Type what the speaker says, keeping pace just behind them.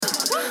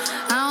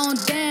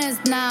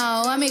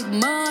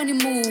money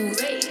move.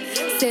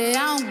 Say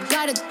I don't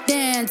gotta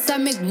dance, I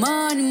make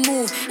money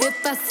move.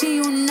 If I see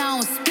you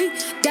now speak,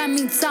 that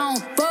means I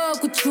don't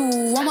fuck with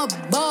you. I'm a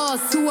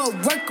boss, you a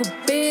worker,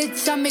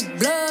 bitch, I make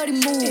bloody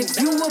moves.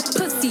 If you a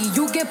pussy,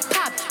 you get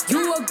popped.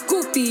 You a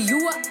goofy,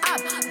 you a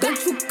op.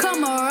 Don't you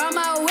come around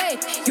my way,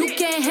 you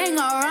can't hang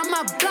around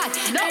my block.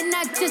 And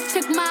I just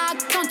check my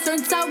account,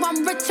 turns out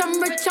I'm rich,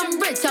 I'm rich, I'm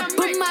rich. I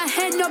put my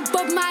hand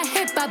above my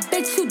hip, I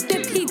bet you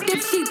dip, he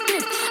dip, she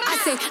dip. I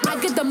say, I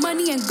get the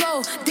money and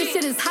go. This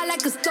shit is hot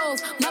like a stove.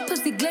 My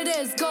pussy glitter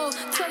is gold.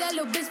 Tell that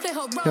little bitch play her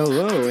role.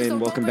 Hello and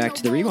welcome back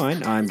to The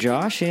Rewind. I'm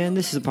Josh and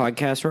this is a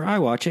podcast where I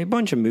watch a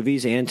bunch of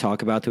movies and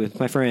talk about them with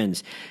my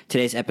friends.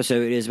 Today's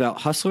episode is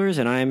about Hustlers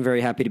and I am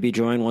very happy to be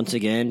joined once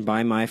again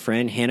by my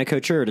friend Hannah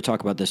Couture to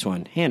talk about this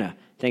one. Hannah,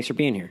 thanks for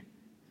being here.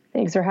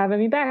 Thanks for having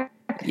me back.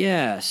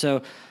 Yeah,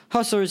 so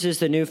Hustlers is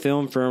the new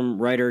film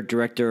from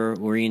writer-director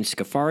Lorene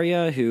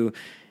Scafaria, who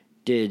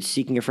did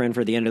Seeking a Friend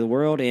for the End of the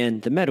World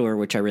and The Meddler,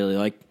 which I really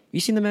like. You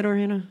seen The Meddler,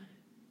 Hannah?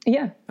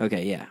 Yeah.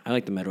 Okay, yeah, I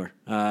like The Meddler.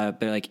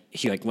 But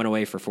she went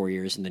away for 4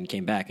 years and then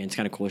came back, and it's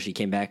kind of cool she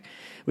came back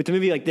with a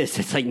movie like this.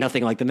 It's like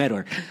nothing like The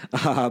Meddler.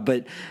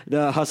 But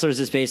The Hustlers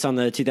is based on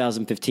the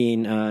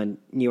 2015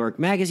 New York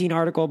Magazine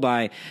article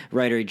by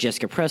writer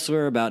Jessica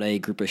Pressler about a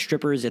group of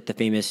strippers at the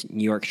famous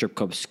New York strip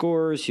club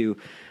Scores who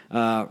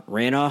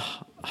ran a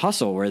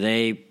hustle where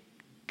they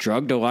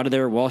drugged a lot of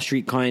their Wall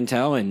Street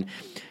clientele and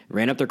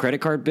ran up their credit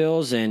card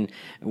bills. And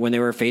when they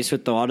were faced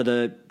with a lot of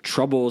the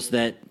troubles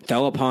that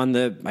fell upon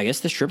the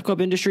strip club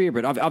industry,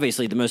 but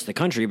obviously the most of the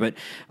country, but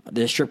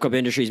the strip club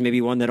industry is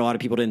maybe one that a lot of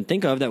people didn't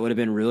think of that would have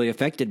been really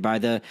affected by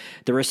the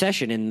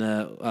recession in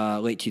the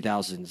late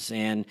 2000s.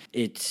 And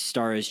it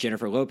stars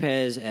Jennifer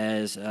Lopez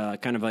as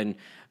kind of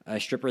a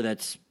stripper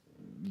that's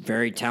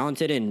very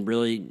talented and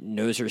really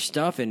knows her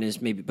stuff and is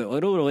but a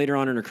little later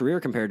on in her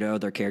career compared to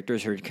other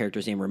characters. Her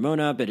character's named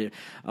Ramona, but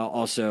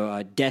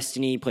also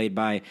Destiny, played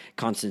by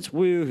Constance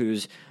Wu,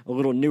 who's a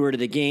little newer to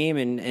the game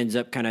and ends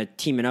up kind of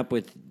teaming up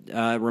with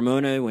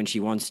Ramona when she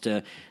wants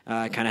to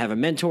kind of have a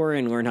mentor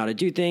and learn how to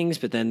do things.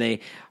 But then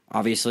they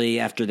obviously,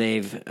 after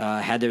they've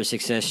had their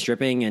success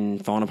stripping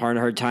and fallen apart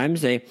in hard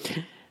times,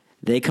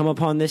 they come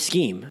upon this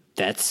scheme.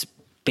 That's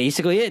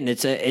basically it, and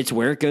it's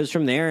where it goes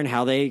from there and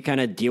how they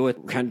kind of deal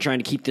with kind of trying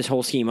to keep this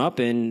whole scheme up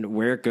and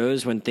where it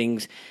goes when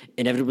things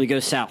inevitably go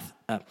south.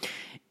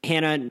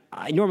 Hannah,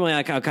 normally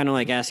I kind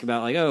of ask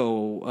about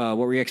what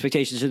were your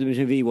expectations of the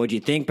movie? What did you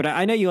think? But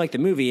I know you like the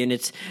movie, and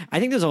I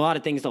think there's a lot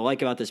of things to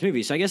like about this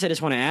movie. So I guess I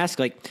just want to ask,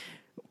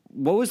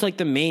 what was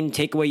the main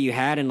takeaway you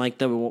had and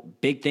the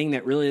big thing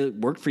that really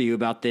worked for you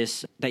about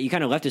this, that you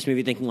kind of left this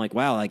movie thinking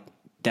wow,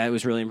 that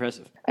was really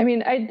impressive? I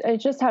mean, I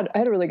had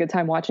a really good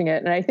time watching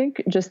it. And I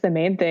think just the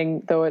main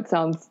thing, though it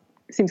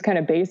seems kind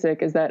of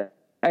basic, is that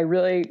I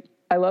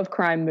love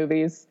crime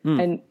movies.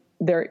 And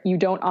you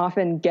don't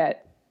often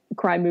get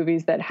crime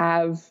movies that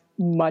have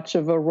much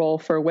of a role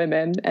for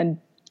women. And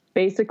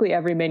basically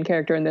every main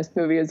character in this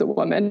movie is a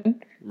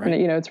woman. Right.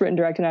 And, it's written,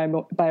 directed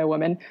by a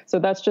woman. So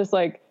that's just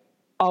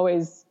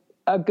always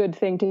a good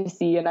thing to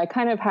see. And I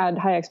kind of had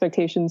high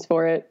expectations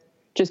for it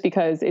just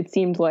because it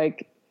seemed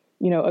like,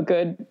 a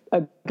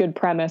good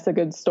premise, a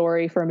good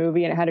story for a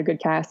movie, and it had a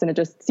good cast, and it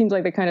just seemed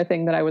like the kind of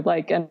thing that I would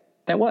like, and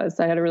it was.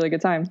 I had a really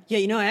good time.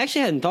 Yeah, I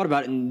actually hadn't thought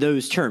about it in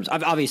those terms.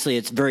 Obviously,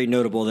 it's very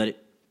notable that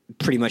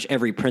pretty much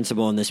every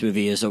principal in this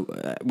movie is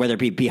whether it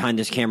be behind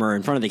this camera or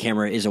in front of the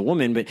camera, is a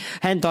woman, but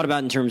I hadn't thought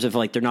about it in terms of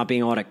there not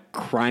being a lot of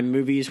crime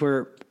movies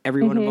where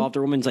everyone involved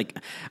are women.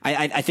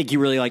 I think you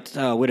really liked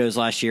Widows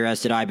last year,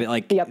 as did I,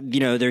 but yep.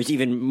 There's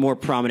even more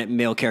prominent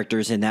male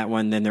characters in that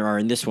one than there are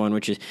in this one,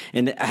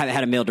 and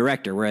had a male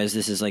director, whereas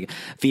this is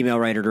female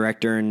writer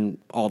director, and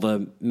all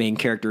the main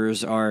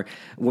characters are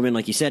women,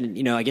 like you said.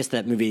 I guess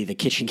that movie The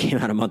Kitchen came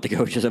out a month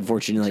ago, which is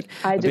unfortunately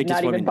I did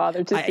not even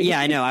bother to see. Yeah,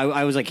 I know.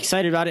 I was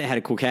excited about it. It had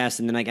a cool cast,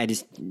 and then I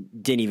just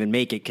didn't even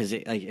make it because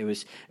it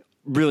was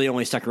really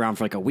only stuck around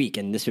for a week,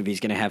 and this movie is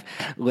going to have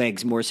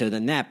legs more so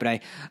than that.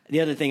 But the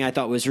other thing I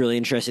thought was really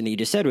interesting that you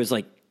just said was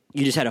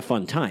you just had a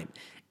fun time.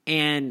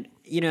 And,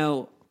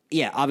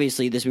 yeah,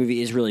 obviously this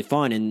movie is really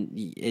fun and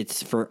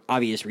it's for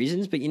obvious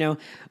reasons. But,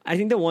 I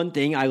think the one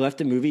thing I left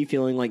the movie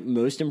feeling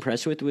most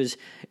impressed with was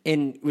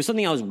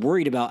something I was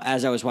worried about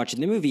as I was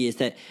watching the movie, is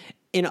that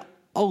in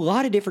a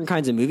lot of different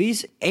kinds of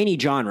movies, any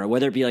genre,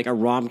 whether it be a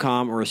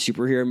rom-com or a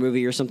superhero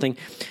movie or something,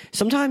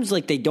 sometimes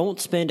they don't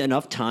spend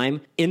enough time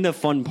in the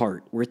fun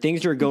part where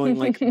things are going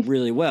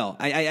really well.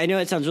 I know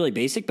it sounds really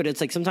basic, but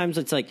it's sometimes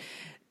it's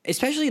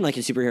especially in in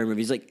superhero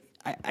movies,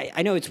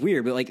 I know it's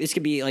weird, but this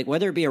could be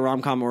whether it be a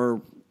rom-com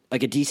or a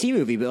DC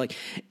movie, but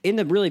in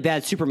the really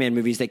bad Superman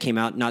movies that came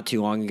out not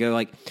too long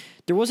ago,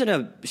 there wasn't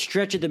a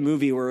stretch of the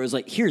movie where it was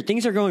here,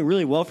 things are going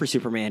really well for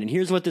Superman, and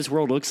here's what this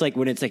world looks like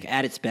when it's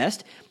at its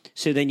best.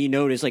 So then you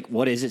notice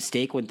what is at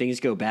stake when things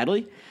go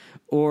badly,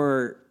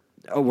 or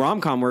a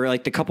rom-com where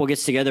the couple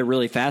gets together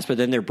really fast, but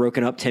then they're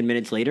broken up 10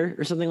 minutes later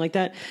or something like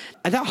that.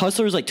 I thought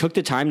Hustlers took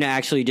the time to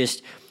actually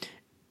just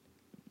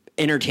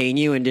entertain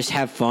you and just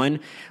have fun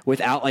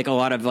without a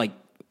lot of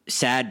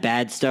sad,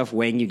 bad stuff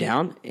weighing you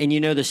down, and you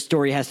know the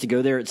story has to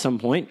go there at some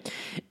point.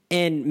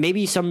 And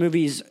maybe some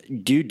movies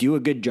do a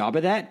good job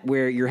of that,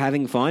 where you're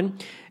having fun,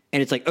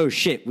 and it's like, oh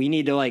shit, we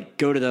need to like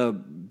go to the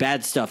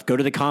bad stuff, go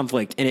to the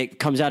conflict, and it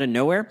comes out of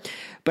nowhere.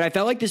 But I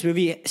felt like this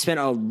movie spent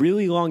a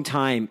really long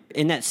time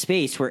in that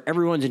space where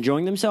everyone's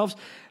enjoying themselves,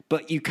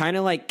 but you kind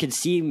of like could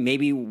see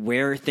maybe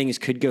where things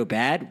could go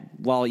bad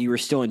while you were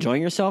still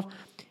enjoying yourself.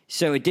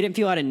 So it didn't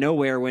feel out of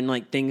nowhere when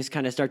like things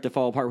kind of start to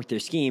fall apart with their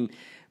scheme.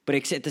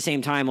 But at the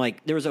same time,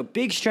 like there was a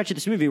big stretch of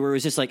this movie where it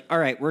was just like, all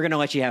right, we're going to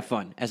let you have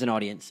fun as an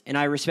audience. And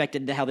I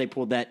respected how they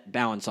pulled that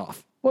balance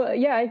off. Well,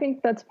 yeah, I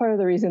think that's part of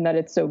the reason that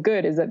it's so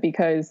good is that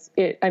because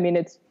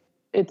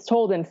it's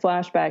told in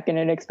flashback and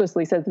it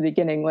explicitly says at the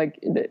beginning, like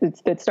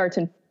it starts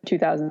in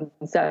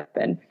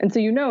 2007. And so,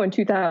 in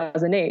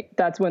 2008,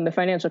 that's when the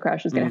financial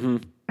crash is going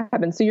to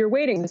happen. So you're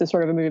waiting. This is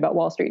sort of a movie about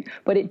Wall Street,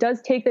 but it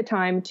does take the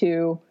time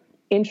to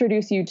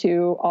introduce you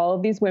to all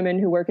of these women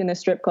who work in this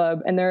strip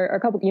club. And there are a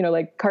couple,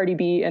 like Cardi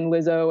B and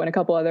Lizzo and a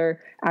couple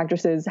other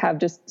actresses have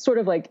just sort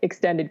of like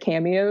extended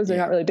cameos. They're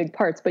not really big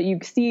parts, but you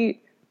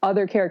see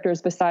other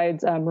characters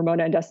besides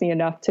Ramona and Destiny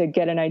enough to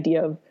get an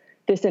idea of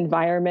this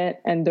environment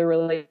and the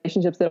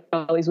relationships that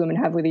all these women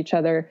have with each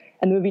other.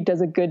 And the movie does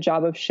a good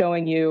job of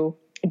showing you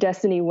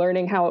Destiny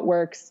learning how it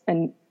works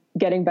and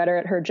getting better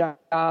at her job.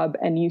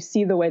 And you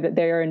see the way that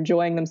they are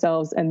enjoying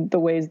themselves and the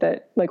ways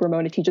that like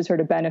Ramona teaches her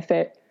to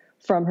benefit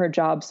from her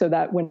job, so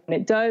that when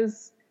it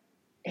does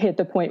hit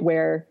the point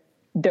where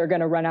they're going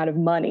to run out of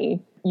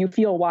money, you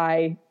feel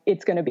why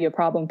it's going to be a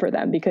problem for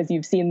them because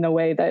you've seen the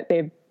way that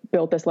they've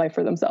built this life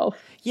for themselves.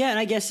 Yeah. And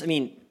I guess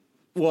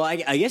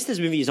this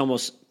movie is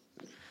almost,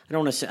 I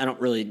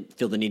don't really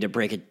feel the need to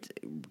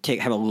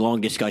have a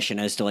long discussion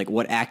as to like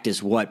what act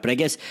is what, but I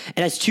guess it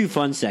has two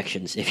fun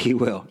sections, if you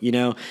will.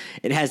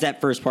 It has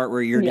that first part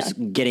where you're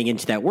just getting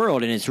into that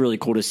world, and it's really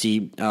cool to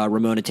see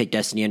Ramona take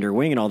Destiny under her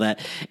wing and all that.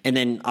 And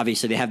then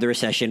obviously they have the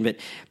recession, but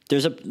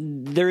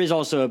there is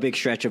also a big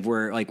stretch of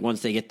where like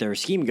once they get their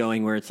scheme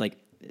going, where it's like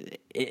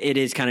it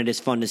is kind of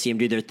just fun to see them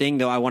do their thing.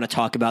 Though I want to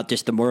talk about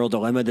just the moral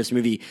dilemma this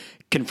movie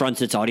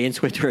confronts its audience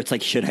with, where it's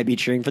like, should I be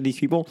cheering for these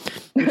people?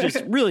 Which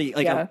is really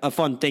like a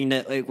fun thing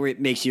that like where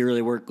it makes you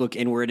really look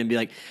inward and be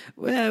like,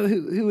 well,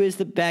 who is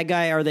the bad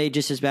guy? Are they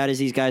just as bad as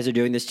these guys are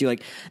doing this too?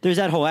 Like there's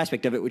that whole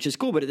aspect of it, which is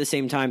cool. But at the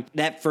same time,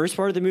 that first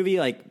part of the movie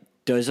like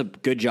does a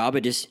good job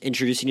of just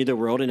introducing you to the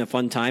world in a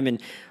fun time.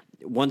 And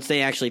once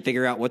they actually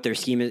figure out what their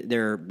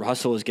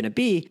hustle is going to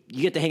be,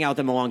 you get to hang out with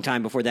them a long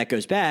time before that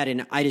goes bad.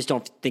 And I just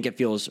don't think it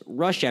feels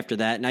rushed after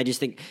that. And I just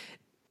think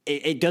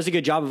it does a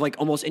good job of like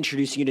almost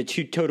introducing you to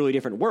two totally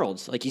different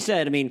worlds. Like you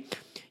said, I mean,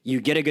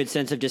 you get a good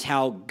sense of just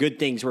how good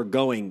things were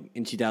going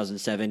in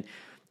 2007,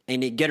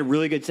 and you get a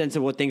really good sense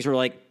of what things were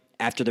like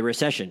after the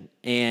recession.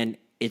 And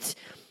it's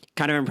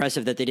kind of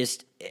impressive that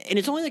and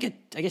it's only like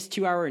I guess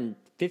 2 hour and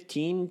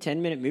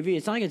 10-minute movie.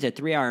 It's not like it's a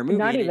 3-hour movie.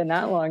 Not even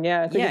that long.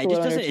 Yeah. It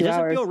doesn't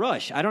feel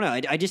rushed. I don't know.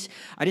 I just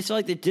feel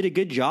like they did a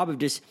good job of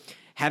just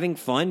having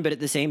fun, but at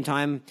the same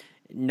time,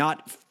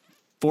 not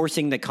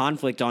forcing the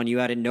conflict on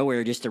you out of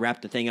nowhere just to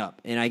wrap the thing up.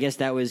 And I guess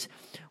that was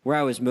where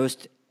I was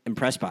most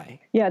impressed by.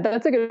 Yeah,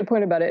 that's a good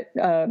point about it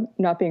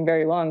not being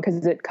very long,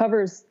 because it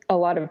covers a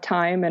lot of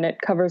time and it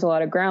covers a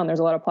lot of ground. There's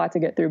a lot of plot to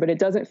get through, but it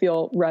doesn't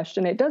feel rushed.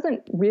 And it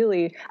doesn't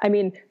really,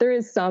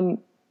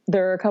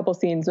 there are a couple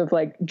scenes of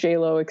like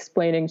J-Lo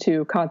explaining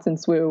to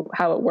Constance Wu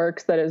how it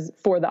works that is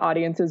for the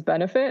audience's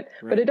benefit,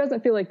 but it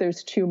doesn't feel like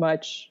there's too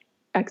much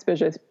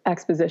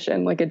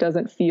exposition. Like it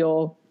doesn't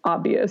feel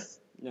obvious.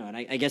 No, and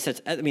I guess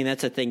that's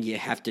a thing you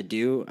have to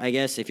do, I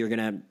guess, if you're going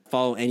to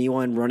follow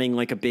anyone running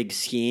like a big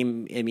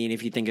scheme. I mean,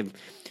 if you think of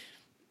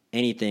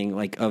anything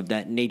like of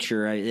that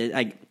nature,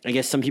 I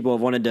guess some people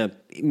have wanted to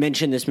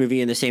mention this movie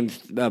in the same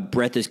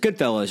breath as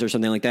Goodfellas or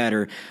something like that,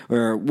 or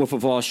Wolf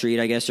of Wall Street,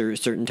 I guess, or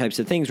certain types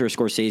of things where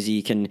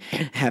Scorsese can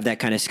have that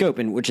kind of scope,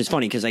 and which is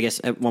funny because I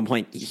guess at one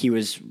point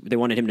they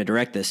wanted him to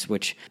direct this,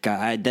 which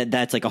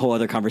that's like a whole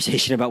other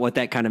conversation about what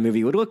that kind of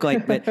movie would look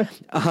like. But like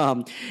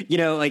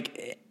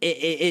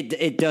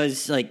it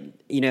does, like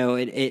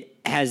it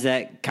has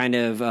that kind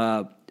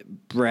of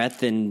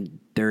breadth, and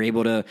they're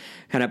able to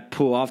kind of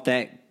pull off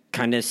that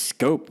kind of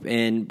scope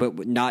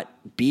but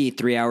not be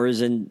 3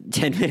 hours and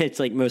 10 minutes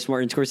like most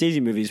Martin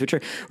Scorsese movies, which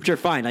are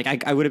fine.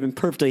 Like I would have been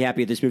perfectly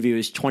happy if this movie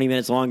was 20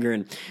 minutes longer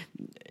and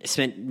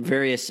spent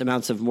various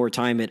amounts of more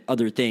time at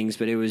other things,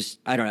 but it was,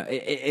 I don't know,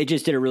 it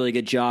just did a really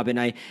good job.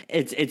 And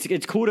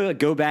it's cool to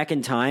go back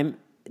in time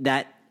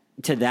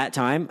to that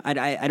time.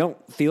 I don't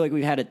feel like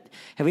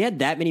have we had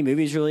that many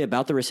movies really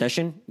about the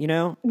recession?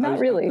 Not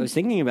really. I was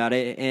thinking about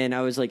it and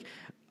I was like,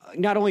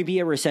 not only be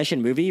a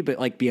recession movie, but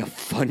like be a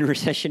fun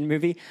recession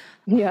movie.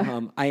 Yeah.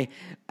 I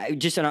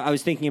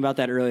was thinking about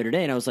that earlier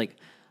today, and I was like,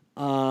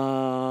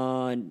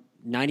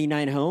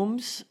 99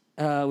 Homes,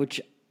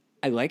 which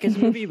I like as a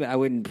movie, but I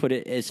wouldn't put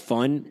it as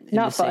fun.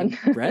 Not fun.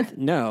 Breath.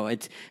 No,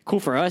 it's cool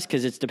for us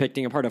because it's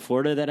depicting a part of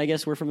Florida that I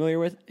guess we're familiar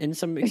with in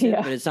some extent,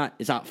 but it's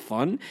not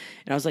fun.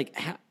 And I was like,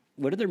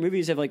 what other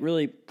movies have like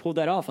really pulled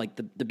that off? Like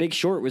the Big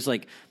Short was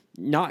like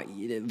not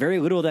very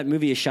little of that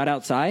movie is shot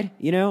outside,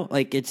 you know,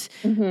 like it's,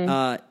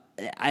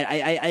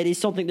 I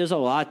just don't think there's a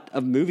lot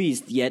of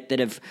movies yet that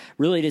have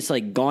really just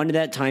like gone to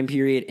that time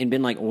period and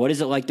been like, what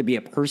is it like to be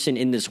a person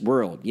in this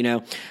world? You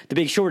know, The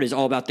Big Short is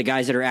all about the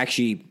guys that are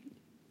actually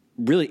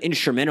really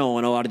instrumental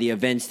in a lot of the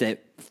events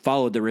that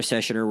followed the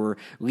recession or were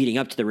leading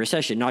up to the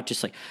recession, not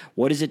just like,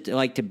 what is it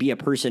like to be a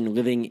person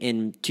living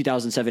in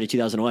 2007 to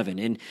 2011?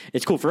 And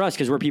it's cool for us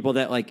because we're people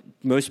that like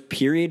most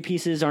period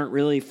pieces aren't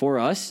really for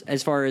us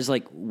as far as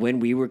like when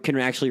we can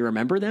actually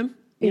remember them.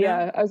 You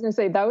know? I was going to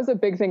say that was a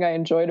big thing I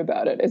enjoyed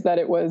about it is that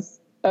it was,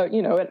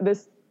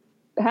 this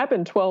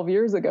happened 12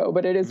 years ago,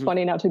 but it is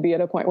funny now to be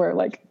at a point where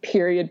like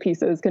period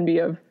pieces can be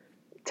of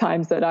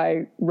times that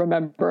I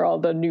remember all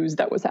the news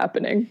that was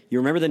happening. You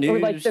remember the news,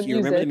 like you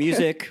remember the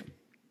music.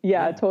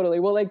 Yeah,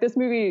 totally. Well, like this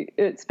movie,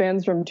 it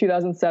spans from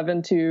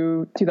 2007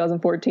 to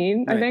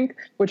 2014, right. I think,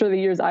 which are the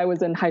years I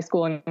was in high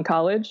school and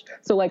college.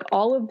 So like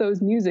all of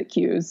those music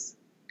cues,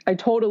 I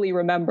totally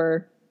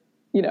remember,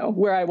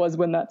 where I was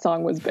when that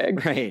song was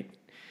big. Right.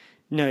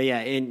 No, yeah,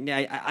 and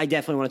I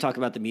definitely want to talk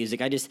about the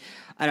music. I don't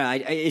know.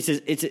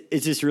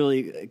 It's just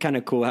really kind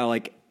of cool how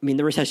like. I mean,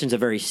 the recession's a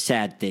very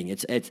sad thing.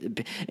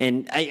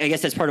 And I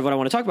guess that's part of what I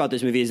want to talk about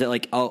this movie is that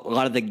like a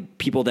lot of the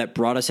people that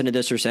brought us into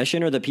this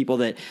recession are the people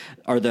that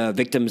are the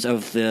victims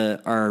of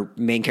our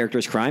main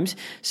character's crimes.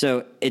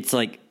 So it's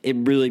like, it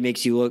really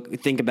makes you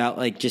think about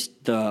like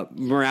just the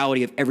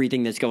morality of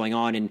everything that's going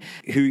on and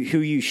who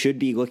you should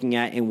be looking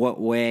at in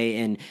what way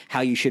and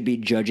how you should be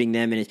judging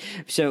them. And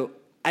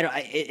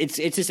it's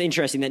just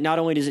interesting that not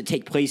only does it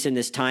take place in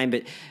this time,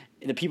 but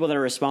the people that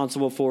are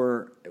responsible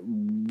for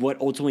what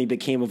ultimately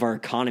became of our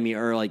economy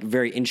are like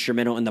very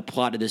instrumental in the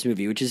plot of this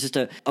movie, which is just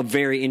a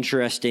very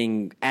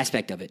interesting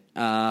aspect of it.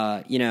 We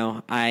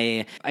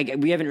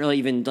haven't really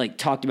even like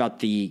talked about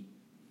the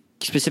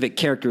specific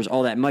characters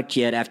all that much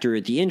yet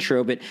after the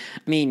intro, but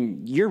I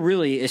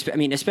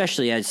mean,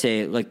 especially I'd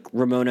say like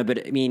Ramona,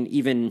 but I mean,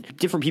 even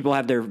different people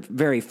have their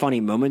very funny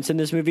moments in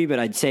this movie, but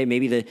I'd say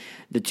maybe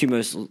the two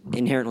most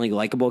inherently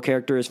likable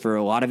characters for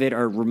a lot of it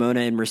are Ramona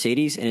and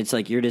Mercedes. And it's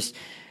like, you're just,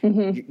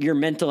 you're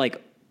meant to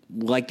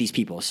like these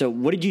people. So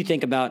what did you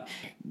think about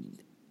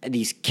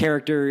these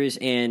characters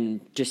and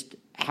just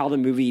how the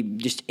movie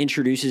just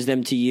introduces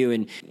them to you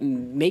and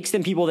makes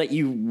them people that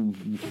you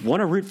want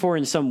to root for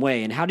in some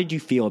way? And how did you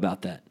feel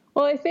about that?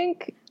 Well, I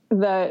think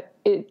that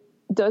it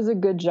does a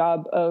good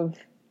job of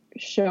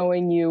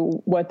showing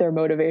you what their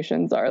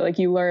motivations are. Like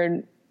you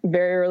learn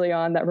very early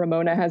on that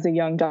Ramona has a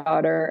young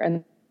daughter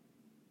and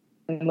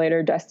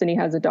later Destiny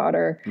has a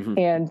daughter.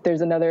 And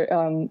there's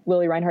another,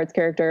 Lily Reinhardt's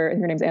character,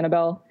 her name's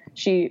Annabelle.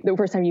 The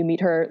first time you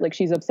meet her, like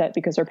she's upset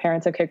because her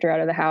parents have kicked her out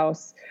of the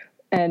house.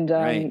 And,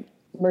 right.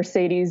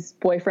 Mercedes'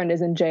 boyfriend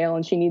is in jail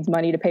and she needs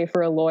money to pay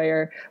for a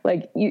lawyer.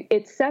 Like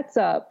it sets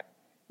up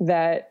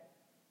that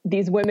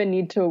these women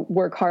need to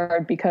work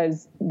hard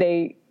because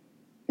they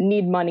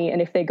need money.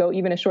 And if they go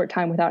even a short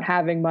time without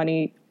having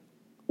money,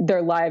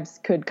 their lives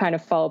could kind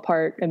of fall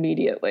apart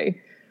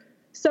immediately.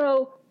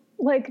 So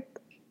like,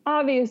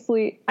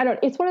 obviously,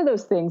 it's one of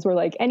those things where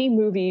like any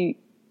movie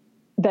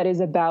that is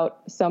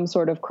about some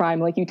sort of crime,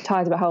 like you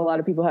talked about how a lot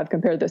of people have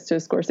compared this to a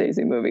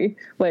Scorsese movie,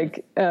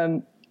 like,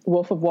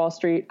 Wolf of Wall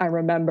Street, I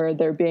remember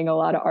there being a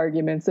lot of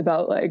arguments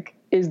about like,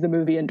 is the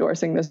movie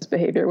endorsing this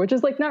behavior, which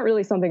is like not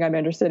really something I'm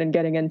interested in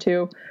getting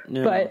into,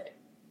 but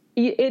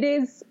it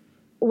is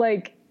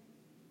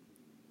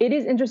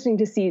interesting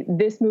to see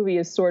this movie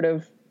is sort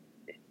of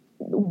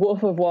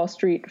Wolf of Wall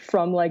Street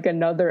from like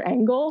another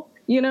angle,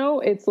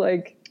 it's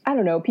like, I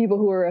don't know, people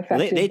who are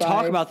affected they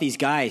talk about these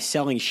guys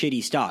selling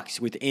shitty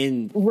stocks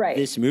within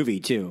this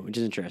movie too, which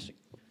is interesting.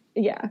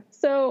 Yeah.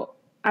 So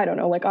I don't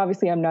know, like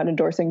obviously I'm not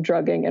endorsing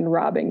drugging and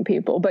robbing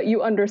people, but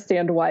you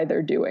understand why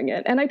they're doing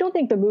it. And I don't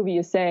think the movie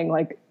is saying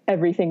like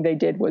everything they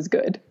did was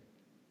good,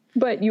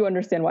 but you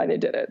understand why they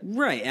did it.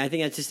 Right. And I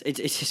think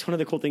it's just one of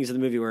the cool things of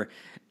the movie where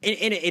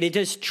it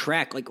does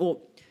track like,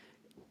 well,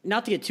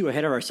 not to get too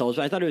ahead of ourselves,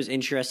 but I thought it was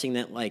interesting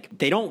that like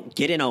they don't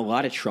get in a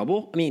lot of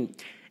trouble. I mean,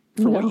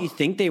 for what you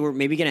think they were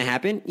maybe going to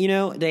happen,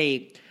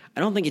 I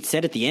don't think it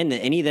said at the end that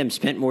any of them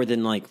spent more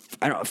than like,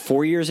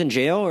 4 years in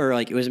jail, or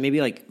like it was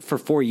maybe like for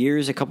 4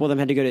 years, a couple of them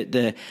had to go to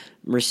the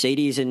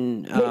Mercedes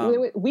and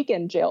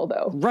weekend jail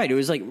though. Right. It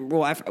was like,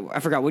 well, I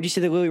forgot. What did you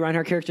say the Lily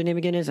Reinhardt character name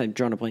again is? I'm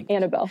drawing a blank.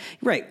 Annabelle.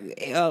 Right.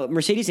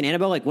 Mercedes and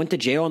Annabelle like went to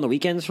jail on the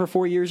weekends for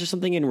 4 years or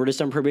something and were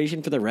just on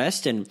probation for the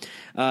rest. And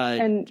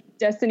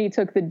Destiny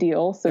took the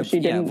deal, so she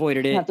didn't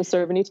avoided it. Have to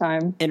serve any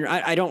time. And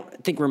I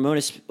don't think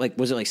Ramona's like,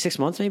 was it like 6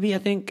 months maybe, I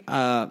think?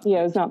 Yeah,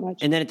 it was not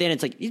much. And then at the end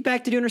it's like, he's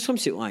back to doing her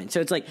swimsuit line.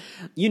 So it's like,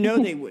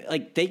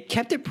 they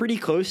kept it pretty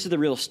close to the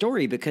real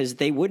story because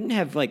they wouldn't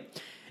have like,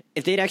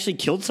 if they'd actually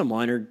killed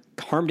someone or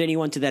harmed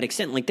anyone to that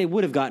extent, like they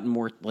would have gotten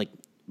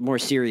more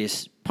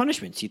serious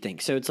punishments, you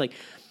think. So it's like,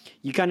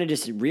 you kind of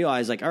just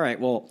realize like, all right,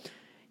 well,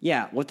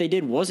 yeah, what they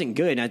did wasn't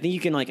good. And I think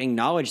you can like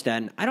acknowledge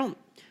that. And I don't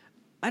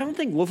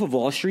think Wolf of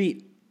Wall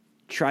Street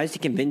tries to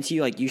convince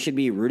you like you should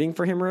be rooting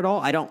for him at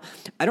all. I don't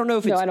know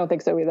if it's... No, I don't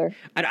think so either.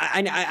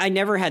 I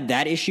never had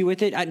that issue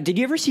with it. Did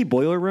you ever see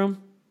Boiler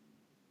Room?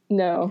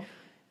 No.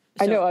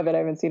 I know of it. I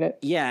haven't seen it.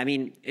 Yeah, I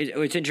mean,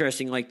 it's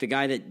interesting. Like the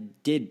guy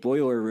that did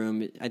Boiler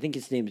Room, I think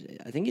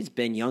it's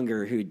Ben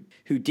Younger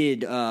who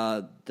did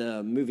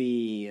the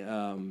movie,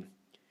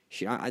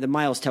 the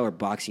Miles Teller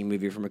boxing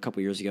movie from a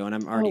couple years ago. And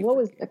I'm already. What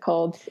was it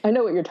called? I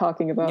know what you're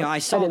talking about. Yeah, I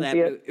saw that.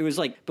 It was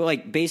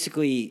like,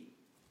 basically,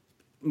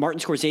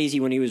 Martin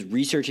Scorsese, when he was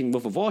researching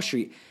Wolf of Wall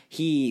Street,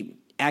 he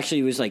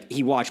actually was like,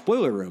 he watched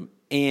Boiler Room.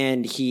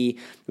 And he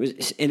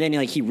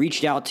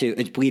reached out to,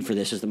 it's Bleed for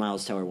This is the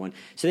Miles Teller one.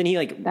 So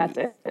then that's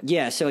it.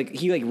 Yeah. So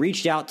he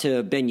reached out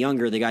to Ben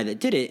Younger, the guy that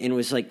did it, and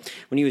was like,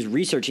 when he was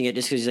researching it,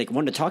 just because he's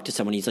wanted to talk to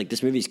someone, he's like,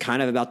 this movie's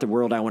kind of about the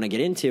world I want to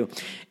get into.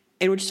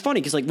 And which is funny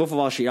because Wolf of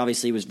Wall Street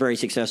obviously was very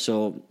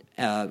successful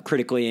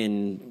critically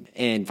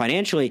and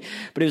financially.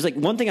 But it was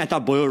one thing I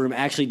thought Boiler Room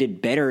actually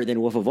did better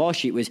than Wolf of Wall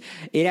Street was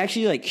it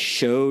actually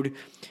showed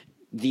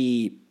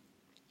the,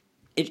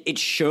 It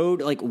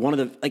showed one of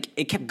the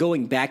it kept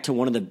going back to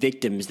one of the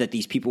victims that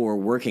these people were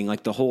working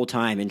the whole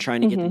time and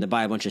trying to get them to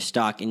buy a bunch of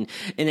stock, and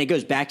it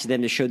goes back to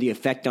them to show the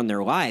effect on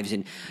their lives.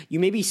 And you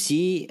maybe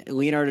see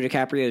Leonardo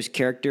DiCaprio's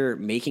character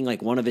making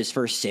one of his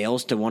first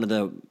sales to one of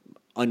the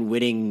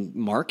unwitting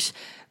marks,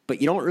 but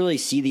you don't really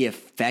see the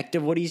effect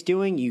of what he's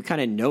doing. You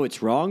kind of know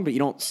it's wrong, but you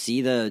don't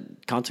see the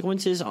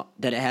consequences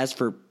that it has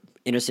for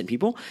innocent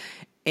people.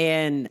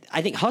 And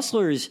I think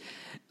Hustlers,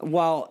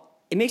 while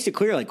it makes it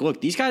clear, look,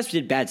 these guys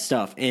did bad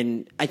stuff.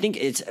 And I think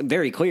it's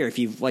very clear if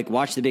you've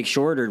watched The Big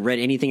Short or read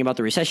anything about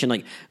the recession,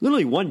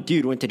 literally one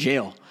dude went to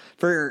jail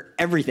for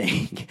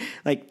everything,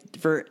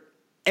 for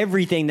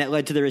everything that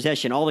led to the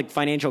recession, all the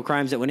financial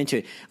crimes that went into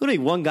it. Literally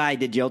one guy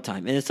did jail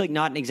time. And it's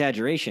not an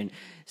exaggeration.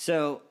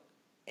 So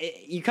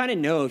you kind of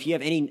know if you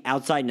have any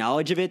outside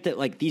knowledge of it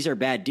that these are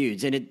bad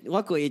dudes. And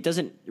luckily it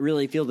doesn't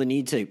really feel the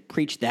need to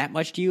preach that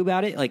much to you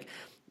about it.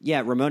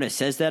 Yeah, Ramona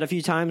says that a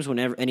few times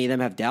whenever any of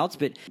them have doubts,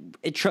 but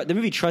the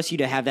movie trusts you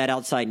to have that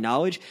outside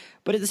knowledge.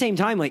 But at the same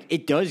time,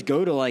 it does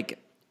go to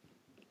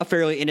a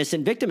fairly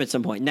innocent victim at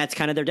some point, and that's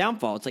kind of their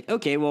downfall. It's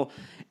okay, well,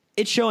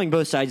 it's showing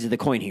both sides of the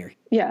coin here.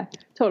 Yeah,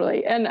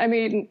 totally. And I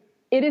mean,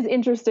 it is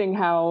interesting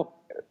how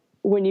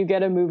when you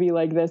get a movie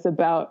like this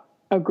about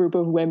a group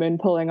of women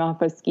pulling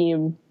off a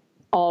scheme,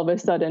 all of a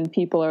sudden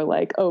people are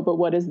like, oh, but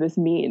what does this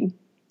mean?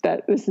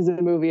 That this is a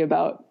movie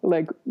about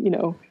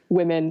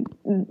women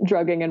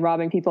drugging and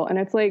robbing people. And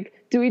it's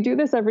do we do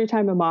this every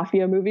time a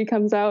mafia movie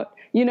comes out?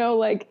 Do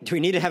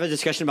we need to have a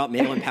discussion about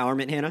male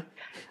empowerment, Hannah?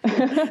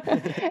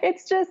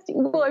 It's just,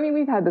 well, I mean,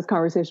 we've had this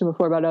conversation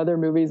before about other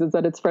movies, is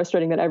that it's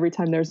frustrating that every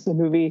time there's a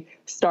movie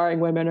starring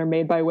women or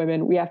made by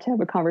women, we have to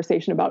have a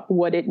conversation about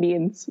what it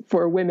means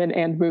for women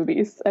and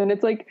movies. And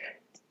it's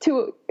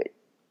to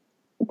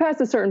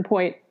past a certain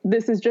point,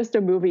 this is just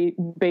a movie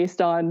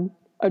based on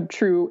a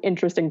true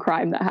interesting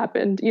crime that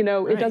happened.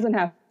 Right. It doesn't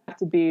have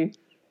to be.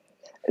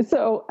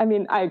 So, I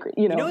mean, I agree.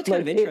 It's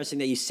kind of interesting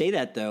that you say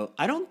that, though.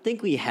 I don't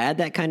think we had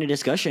that kind of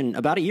discussion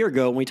about a year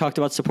ago when we talked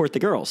about Support the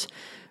Girls,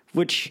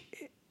 which,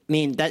 I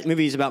mean, that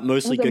movie is about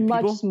mostly good people.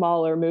 It's a much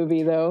smaller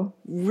movie, though.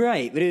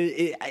 Right. But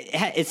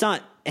it's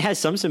not, it has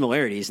some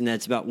similarities, and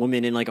that's about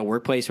women in a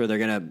workplace where they're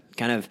going to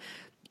kind of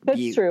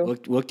be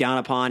looked down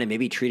upon and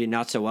maybe treated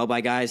not so well by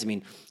guys. I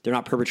mean, they're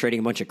not perpetrating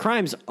a bunch of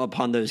crimes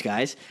upon those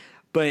guys,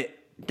 but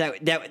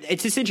that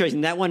it's just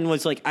interesting. That one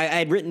was I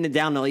had written it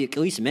down to at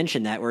least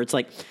mention that, where it's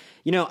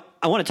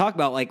I want to talk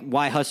about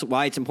why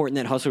it's important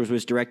that Hustlers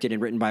was directed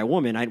and written by a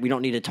woman. We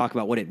don't need to talk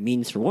about what it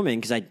means for women,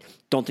 because I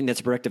don't think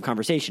that's a productive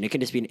conversation. It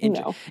can just be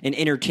an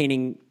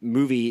entertaining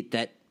movie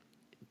that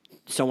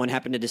someone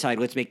happened to decide,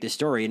 let's make this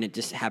story, and it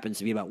just happens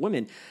to be about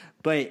women.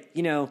 But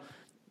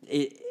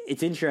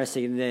it's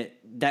interesting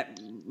that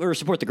or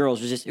Support the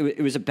Girls was just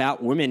it was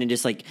about women and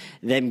just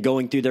them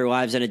going through their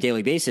lives on a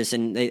daily basis,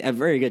 and a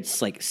very good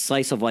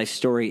slice of life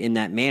story in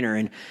that manner.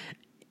 And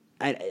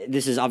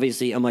this is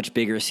obviously a much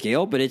bigger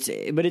scale, but it's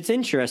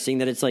interesting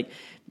that it's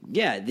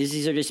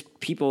these are just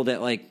people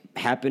that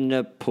happen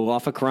to pull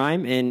off a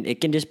crime, and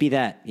it can just be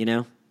that,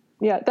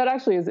 Yeah, that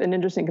actually is an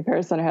interesting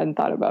comparison I hadn't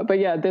thought about. But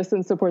yeah, this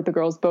and Support the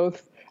Girls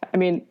both. I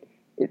mean,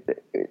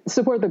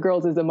 Support the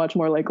Girls is a much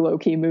more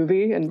low-key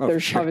movie, and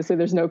obviously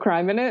there's no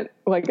crime in it.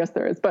 Well, I guess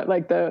there is, but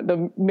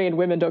the main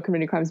women don't commit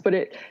any crimes.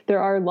 But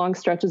there are long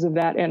stretches of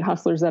that and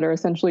Hustlers that are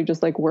essentially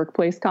just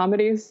workplace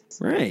comedies.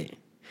 Right.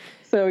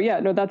 So yeah,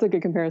 no, that's a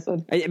good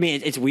comparison. I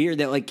mean, it's weird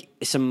that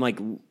some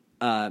Andrew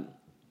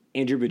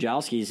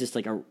Bujalski is just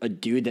a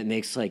dude that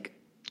makes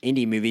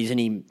indie movies, and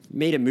he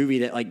made a movie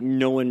that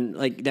no one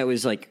that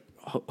was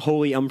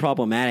wholly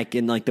unproblematic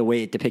in the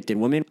way it depicted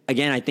women.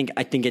 Again, I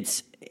think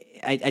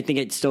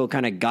it still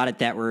kind of got at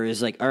that where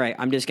it's all right,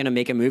 I'm just going to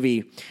make a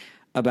movie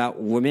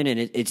about women,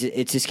 and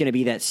it's just going to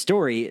be that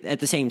story. At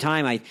the same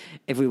time, I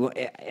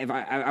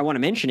want to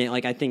mention it,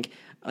 I think,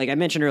 I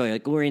mentioned earlier,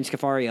 Gloria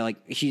Scafaria,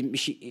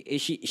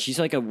 she's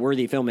a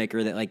worthy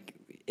filmmaker that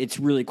it's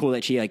really cool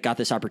that she like got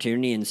this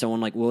opportunity and someone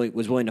like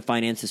was willing to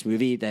finance this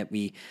movie that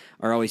we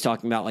are always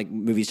talking about, like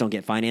movies don't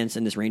get financed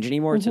in this range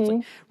anymore. So it's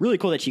like really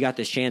cool that she got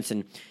this chance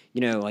and, you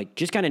know, like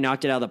just kind of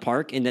knocked it out of the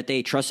park and that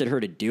they trusted her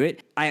to do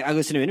it. I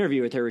listened to an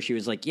interview with her where she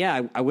was like,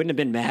 yeah, I wouldn't have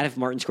been mad if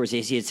Martin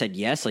Scorsese had said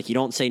yes. Like you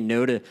don't say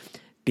no to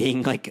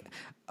being like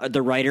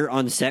the writer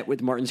on set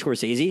with Martin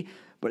Scorsese.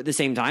 But at the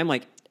same time,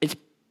 like it's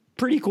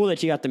pretty cool that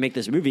she got to make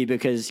this movie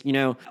because, you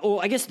know, well,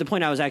 I guess the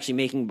point I was actually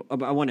making,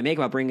 I want to make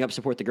about bringing up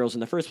Support the Girls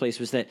in the first place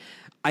was that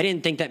I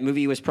didn't think that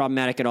movie was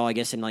problematic at all, I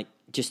guess, and like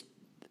just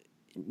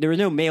there were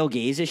no male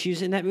gaze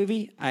issues in that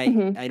movie.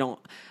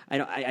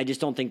 I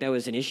just don't think that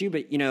was an issue,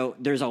 but you know,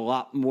 there's a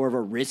lot more of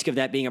a risk of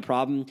that being a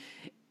problem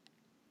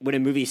when a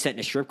movie is set in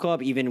a strip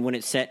club, even when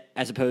it's set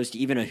as opposed to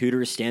even a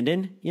Hooters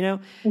stand-in, you know?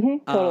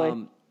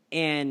 Totally.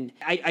 And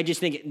I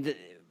just think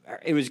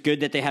it was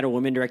good that they had a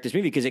woman direct this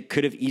movie because it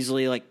could have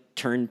easily like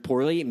turned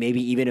poorly.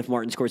 Maybe even if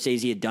Martin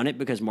Scorsese had done it,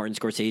 because Martin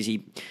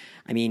Scorsese,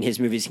 I mean, his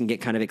movies can get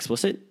kind of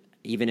explicit,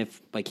 even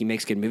if like he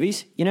makes good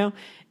movies, you know?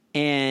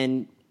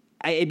 And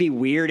it'd be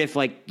weird if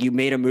like you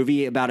made a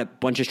movie about a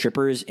bunch of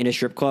strippers in a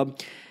strip club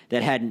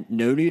that had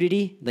no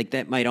nudity. Like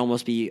that might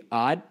almost be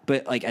odd,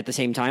 but like at the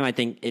same time, I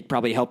think it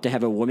probably helped to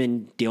have a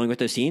woman dealing with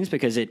those scenes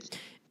because it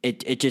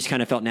just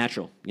kind of felt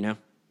natural, you know?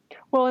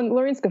 Well, and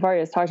Lorene Scafaria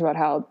has talked about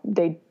how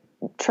they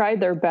tried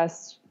their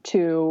best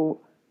to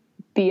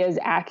be as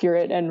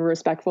accurate and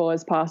respectful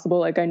as possible.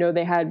 Like I know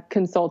they had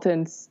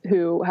consultants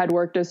who had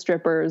worked as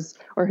strippers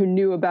or who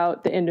knew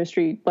about the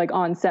industry like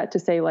on set to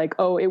say like,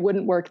 oh, it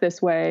wouldn't work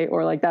this way,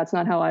 or like that's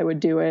not how I would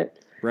do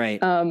it. Right.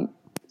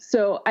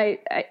 So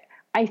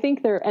I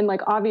think there, and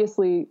like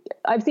obviously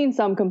I've seen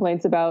some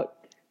complaints about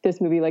this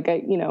movie. Like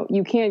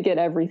you can't get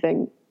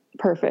everything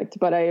perfect,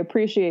 but I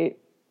appreciate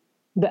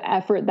the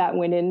effort that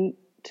went in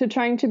to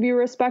trying to be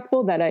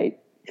respectful that I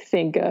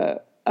think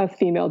a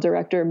female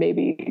director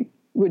maybe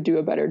would do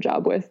a better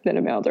job with than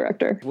a male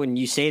director. When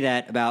you say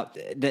that about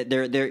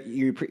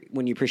that,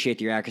 when you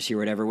appreciate your accuracy or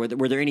whatever,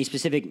 were there any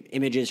specific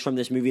images from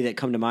this movie that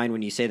come to mind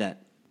when you say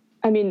that?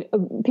 I mean,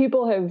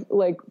 people have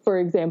like, for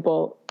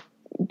example,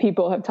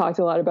 people have talked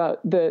a lot about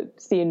the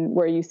scene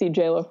where you see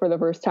J-Lo for the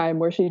first time,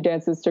 where she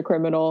dances to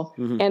Criminal.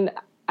 And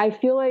I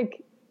feel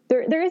like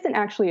there isn't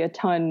actually a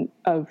ton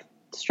of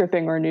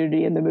stripping or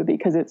nudity in the movie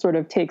because it sort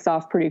of takes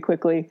off pretty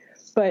quickly.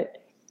 But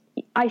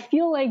I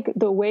feel like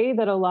the way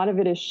that a lot of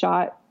it is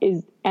shot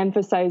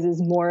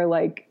emphasizes more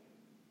like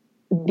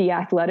the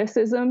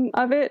athleticism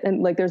of it.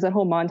 And like, there's that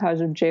whole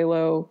montage of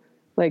J-Lo,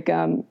 like,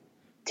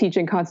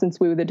 teaching Constance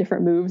Wu the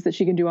different moves that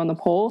she can do on the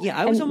pole. Yeah.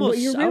 I was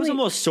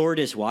almost sore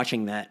just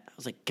watching that. I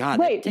was like, God,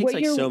 that takes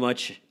like so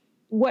much.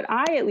 What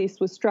I at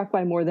least was struck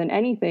by more than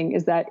anything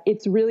is that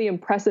it's really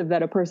impressive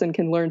that a person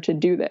can learn to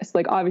do this.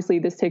 Like, obviously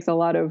this takes a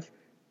lot of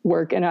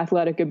work and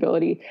athletic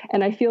ability.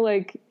 And I feel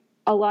like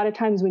a lot of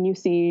times when you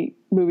see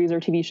movies or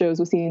TV shows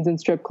with scenes in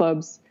strip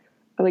clubs,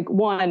 like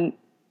one,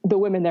 the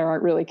women there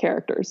aren't really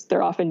characters.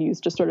 They're often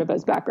used just sort of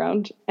as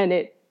background. And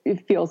it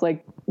feels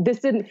like this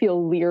didn't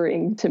feel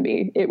leering to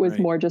me. It was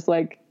more just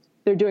like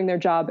they're doing their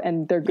job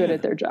and they're good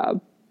at their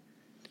job.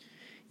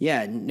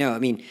 Yeah, no, I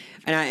mean,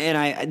 and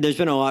I there's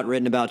been a lot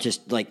written about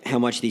just like how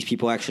much these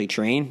people actually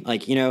train.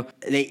 Like, you know,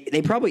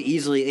 they probably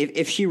easily,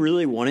 if she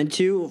really wanted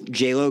to,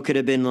 J-Lo could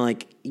have been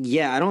like,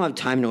 yeah, I don't have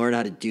time to learn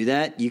how to do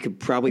that. You could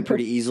probably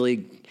pretty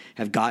easily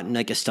have gotten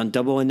like a stunt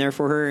double in there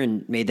for her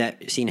and made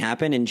that scene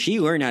happen. And she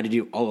learned how to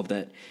do all of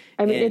that.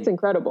 I mean, it's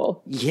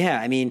incredible. Yeah,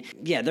 I mean,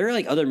 yeah, there are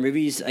like other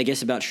movies, I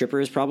guess, about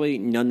strippers, probably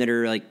none that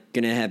are like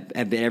going to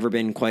have ever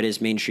been quite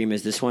as mainstream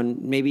as this one,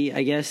 maybe,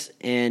 I guess.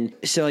 And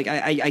so like,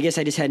 I guess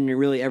I just hadn't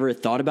really ever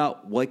thought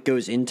about what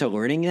goes into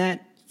learning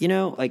that, you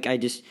know, like I'm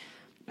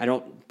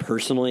not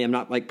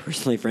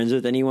personally friends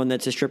with anyone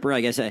that's a stripper. I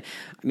guess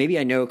maybe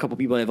I know a couple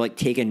people that have like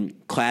taken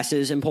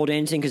classes in pole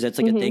dancing because that's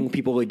like a thing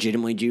people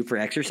legitimately do for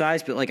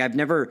exercise. But like, I've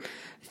never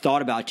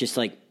thought about just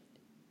like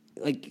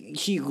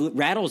she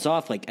rattles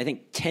off like I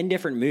think 10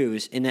 different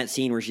moves in that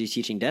scene where she's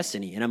teaching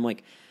Destiny, and I'm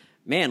like,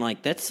 man,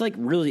 like that's like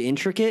really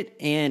intricate,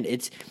 and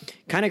it's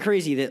kind of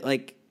crazy that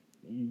like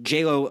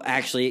J-Lo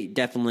actually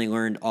definitely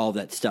learned all of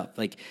that stuff.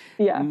 Like,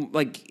 yeah,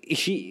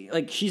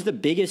 she's the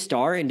biggest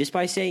star, and just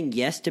by saying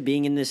yes to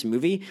being in this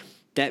movie,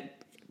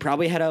 that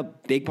probably had a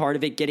big part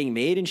of it getting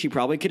made, and she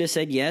probably could have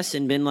said yes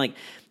and been like,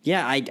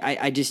 yeah,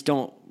 I just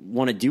don't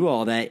want to do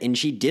all that. And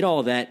she did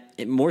all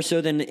that more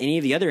so than any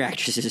of the other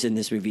actresses in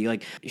this movie.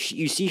 Like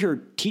you see her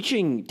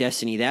teaching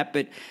Destiny that,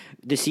 but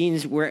the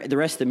scenes where the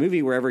rest of the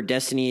movie, wherever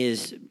Destiny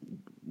is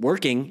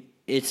working,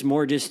 it's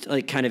more just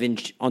like kind of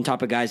on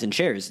top of guys in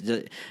chairs,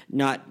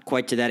 not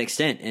quite to that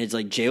extent. And it's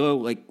like J-Lo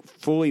like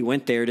fully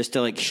went there just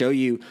to like show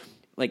you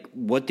like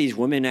what these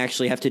women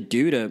actually have to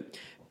do to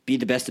be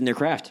the best in their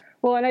craft.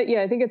 Well, and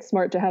I think it's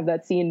smart to have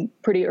that scene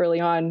pretty early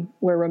on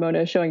where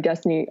Ramona is showing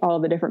Destiny all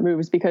the different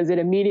moves, because it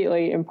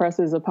immediately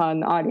impresses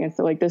upon the audience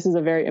that like, this is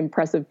a very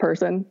impressive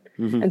person.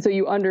 And so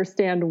you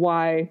understand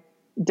why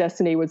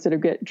Destiny would sort of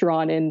get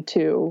drawn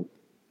into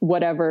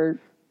whatever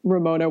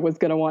Ramona was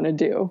going to want to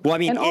do. Well, I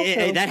mean,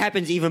 that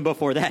happens even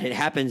before that. It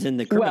happens in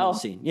the criminal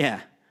scene. Yeah.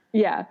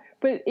 Yeah.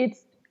 But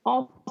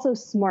also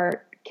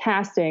smart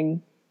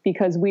casting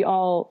because we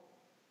all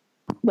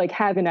like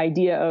have an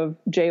idea of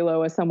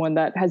J-Lo as someone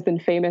that has been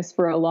famous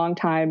for a long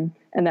time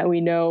and that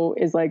we know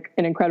is like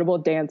an incredible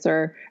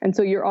dancer. And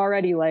so you're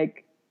already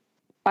like,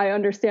 I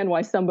understand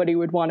why somebody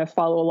would want to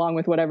follow along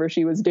with whatever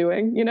she was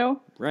doing, you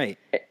know? Right.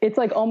 It's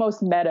like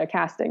almost meta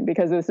casting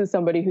because this is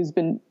somebody who's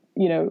been,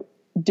 you know,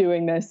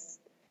 doing this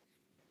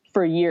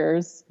for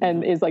years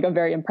and is like a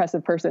very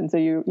impressive person. So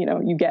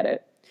you get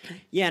it.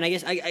 Yeah, and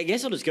I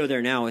guess I'll just go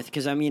there now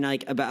because I mean,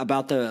 like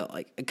about the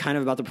like kind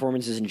of about the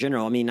performances in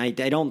general. I mean, I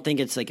don't think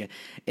it's like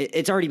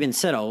it's already been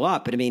said a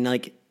lot, but I mean,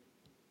 like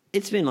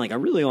it's been like a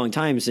really long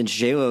time since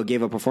J-Lo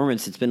gave a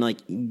performance that's been like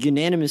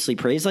unanimously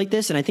praised like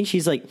this, and I think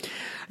she's like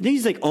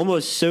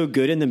almost so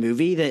good in the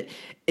movie that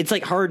it's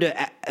like hard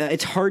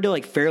to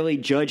like fairly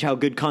judge how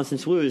good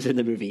Constance Wu is in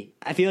the movie.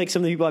 I feel like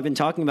some of the people I've been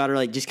talking about are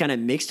like just kind of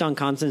mixed on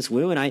Constance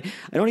Wu, and I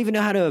don't even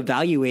know how to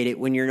evaluate it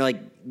when you're like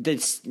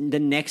the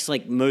next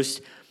like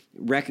most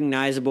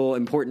recognizable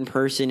important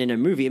person in a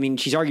movie. I mean,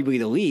 she's arguably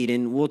the lead,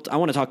 and I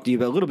want to talk to you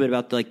about a little bit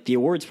about like the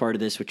awards part of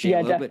this with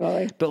J-Lo. Yeah,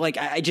 definitely. But like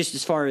I just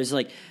as far as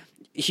like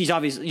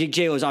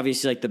J-Lo is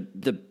obviously like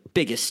the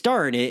biggest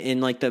star in it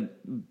and like the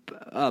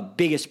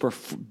biggest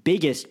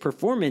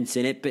performance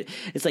in it. But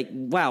it's like,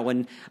 wow,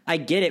 when I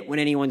get it when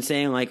anyone's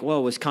saying like,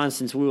 well, was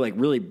Constance Wu like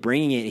really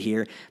bringing it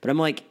here? But I'm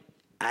like,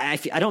 I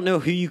don't know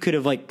who you could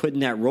have like put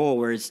in that role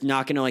where it's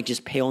not going to like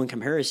just pale in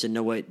comparison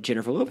to what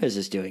Jennifer Lopez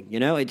is doing. You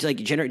know, it's like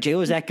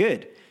J-Lo is that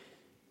good.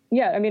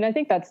 Yeah, I mean, I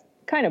think that's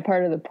kind of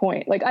part of the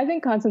point. Like, I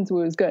think Constance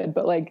Wu is good,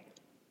 but like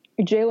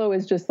J-Lo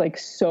is just like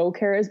so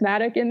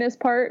charismatic in this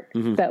part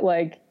that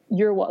like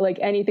you're like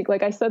anything.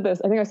 Like I think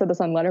I said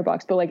this on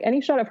Letterboxd, but like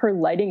any shot of her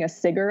lighting a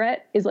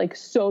cigarette is like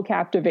so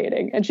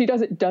captivating, and she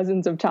does it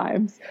dozens of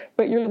times.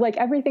 But you're like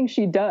everything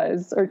she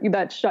does, or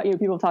that shot. You know,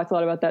 people talked a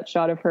lot about that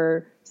shot of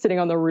her sitting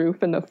on the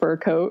roof in the fur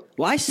coat.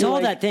 Well, I saw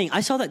that thing.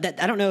 I saw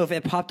that. I don't know if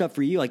it popped up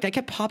for you. Like that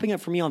kept popping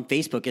up for me on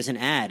Facebook as an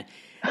ad.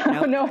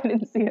 Oh, no, I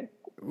didn't see it.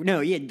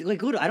 No, yeah,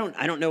 like I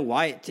don't know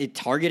why it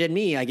targeted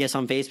me. I guess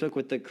on Facebook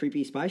with the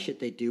creepy spy shit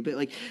they do, but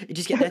like it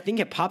just that thing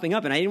kept popping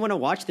up, and I didn't want to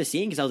watch the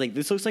scene because I was like,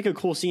 this looks like a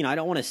cool scene. I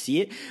don't want to see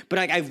it, but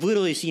I've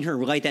literally seen her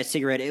light that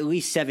cigarette at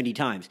least 70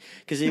 times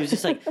because it was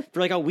just like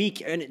for like a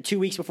week and 2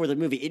 weeks before the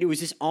movie, it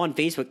was just on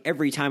Facebook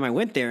every time I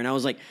went there, and I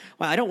was like,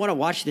 wow, I don't want to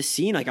watch this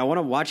scene. Like I want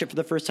to watch it for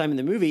the first time in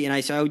the movie, and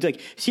I would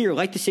like see her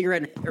light the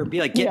cigarette or be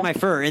like, get my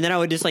fur, and then I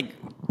would just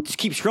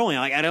keep scrolling.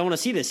 Like I don't want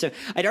to see this, so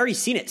I'd already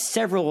seen it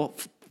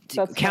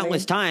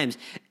countless times,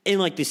 and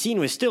like the scene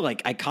was still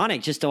like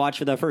iconic just to watch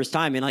for the first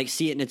time and like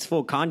see it in its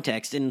full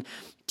context, and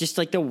just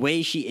like the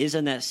way she is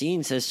in that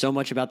scene says so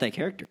much about that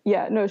character.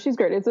 Yeah, no, she's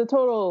great. It's a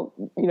total,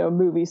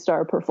 movie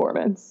star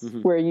performance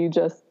where you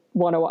just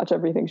want to watch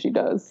everything she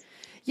does.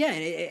 Yeah,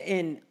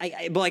 and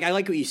but like I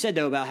like what you said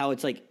though about how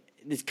it's like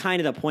it's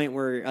kind of the point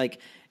where like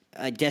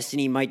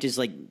Destiny might just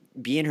like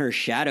be in her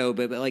shadow,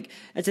 but like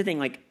that's the thing.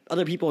 Like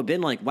other people have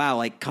been like, wow,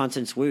 like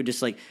Constance Wu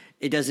just like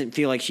it doesn't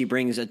feel like she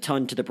brings a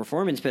ton to the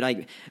performance, but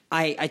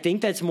I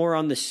think that's more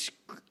on the.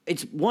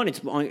 It's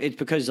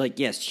because like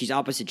yes, she's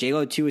opposite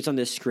J-Lo. Two, it's on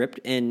the script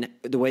and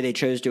the way they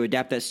chose to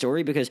adapt that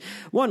story. Because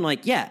one,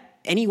 like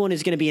anyone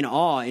is going to be in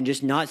awe and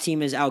just not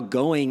seem as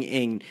outgoing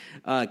and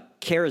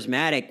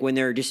charismatic when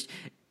they're just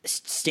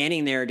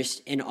standing there just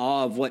in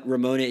awe of what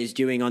Ramona is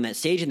doing on that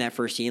stage in that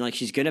first scene. Like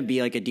she's going to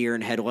be like a deer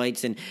in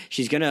headlights, and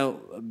she's going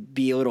to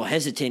be a little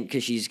hesitant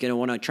because she's going to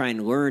want to try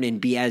and learn and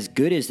be as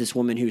good as this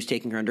woman who's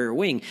taking her under her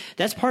wing.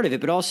 That's part of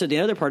it. But also the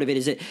other part of it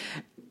is that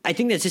I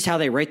think that's just how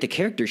they write the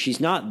character. She's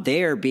not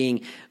there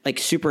being like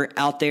super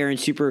out there and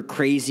super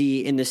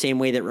crazy in the same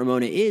way that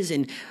Ramona is.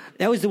 And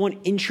that was the one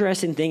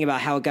interesting thing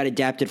about how it got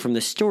adapted from the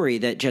story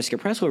that Jessica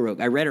Pressler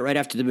wrote. I read it right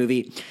after the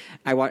movie.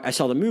 I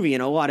saw the movie,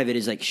 and a lot of it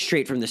is like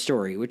straight from the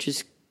story, which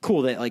is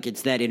cool that like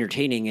it's that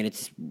entertaining and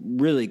it's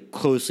really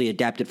closely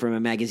adapted from a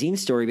magazine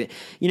story. But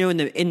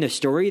in the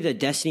story, the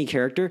Destiny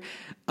character,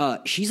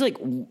 she's like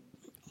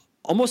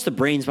almost the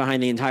brains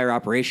behind the entire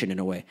operation in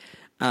a way.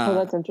 Oh,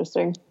 that's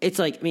interesting. It's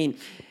like, I mean,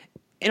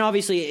 and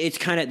obviously it's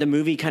kind of, the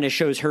movie kind of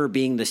shows her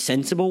being the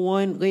sensible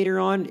one later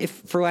on, if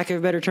for lack of a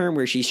better term,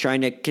 where she's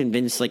trying to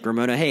convince like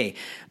Ramona, hey,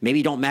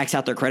 maybe don't max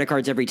out their credit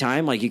cards every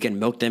time. Like you can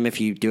milk them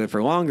if you do it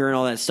for longer and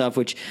all that stuff,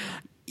 which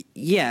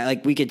yeah,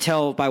 like we could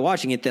tell by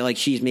watching it that like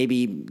she's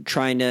maybe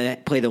trying to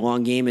play the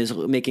long game is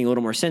making a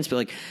little more sense. But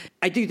like,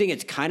 I do think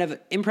it's kind of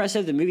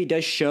impressive. The movie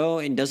does show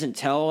and doesn't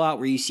tell a lot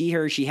where you see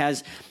her. She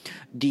has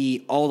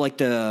all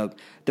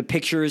the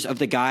pictures of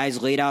the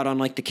guys laid out on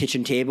like the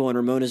kitchen table in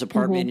Ramona's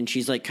apartment. And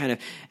she's like kind of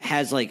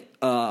has like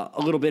a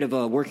little bit of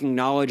a working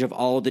knowledge of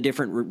all the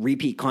different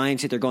repeat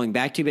clients that they're going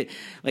back to. But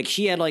like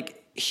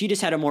she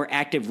just had a more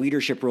active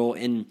leadership role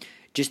in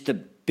just the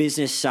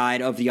business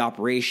side of the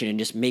operation and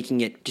just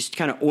making it, just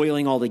kind of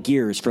oiling all the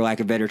gears for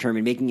lack of a better term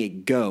and making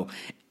it go.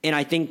 And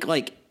I think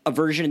like a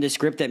version of the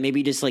script that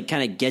maybe just like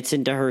kind of gets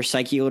into her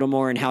psyche a little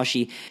more and how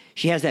she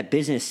has that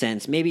business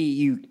sense. Maybe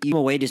you come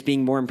away just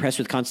being more impressed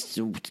with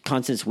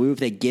Constance Wu if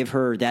they give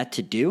her that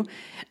to do.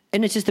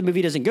 And it's just the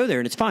movie doesn't go there,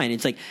 and it's fine.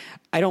 It's like,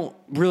 I don't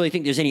really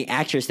think there's any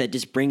actress that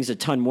just brings a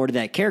ton more to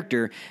that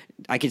character.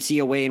 I could see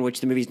a way in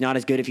which the movie's not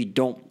as good if you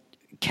don't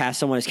cast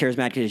someone as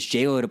charismatic as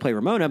J-Lo to play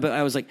Ramona, but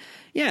I was like,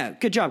 yeah,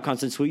 good job,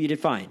 Constance Wu. You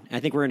did fine. I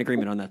think we're in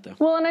agreement on that, though.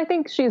 Well, and I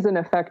think she's an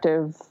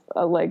effective,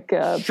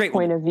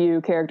 point of view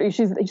character.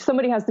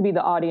 Somebody has to be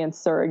the audience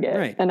surrogate.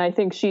 Right. And I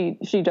think she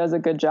does a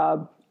good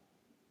job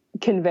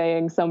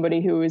conveying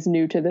somebody who is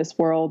new to this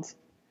world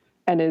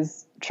and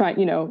is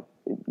trying,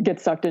 get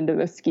sucked into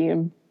this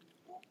scheme.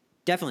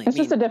 Definitely. It's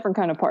just a different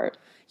kind of part.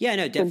 Yeah,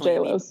 no, definitely.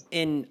 J-Lo's.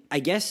 And I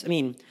guess,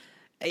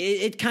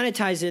 it kind of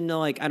ties into,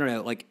 like, I don't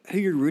know, like, who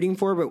you're rooting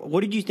for, but what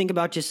did you think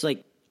about just,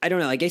 like, I don't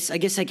know, I guess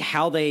like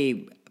how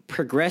they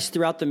progress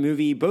throughout the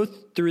movie,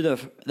 both through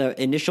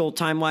the initial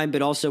timeline,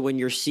 but also when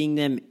you're seeing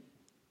them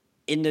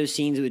in those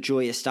scenes with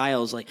Julia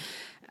Stiles, like,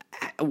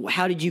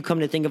 how did you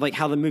come to think of, like,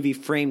 how the movie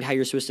framed how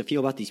you're supposed to feel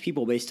about these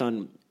people based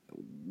on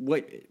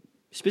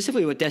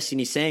specifically what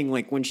Destiny's saying,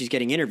 like, when she's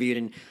getting interviewed,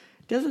 and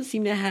doesn't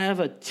seem to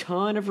have a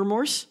ton of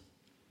remorse?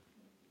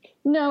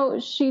 No,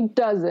 she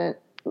doesn't.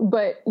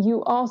 But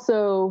you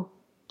also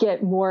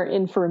get more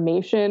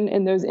information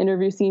in those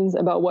interview scenes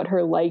about what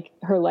her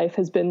life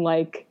has been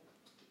like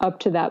up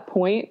to that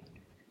point.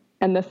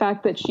 And the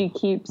fact that she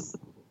keeps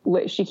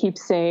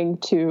saying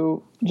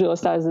to Julia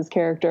Stiles'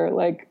 character,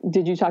 like,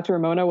 did you talk to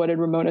Ramona? What did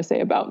Ramona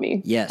say about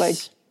me? Yes. Like,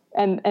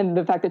 and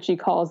the fact that she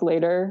calls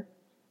later,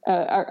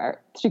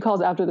 she calls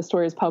after the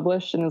story is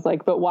published and is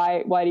like, but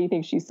why do you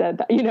think she said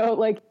that?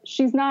 Like,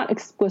 she's not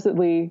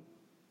explicitly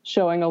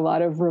showing a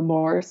lot of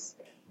remorse,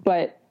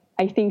 but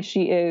I think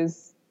she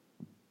is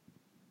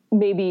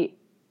maybe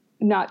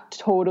not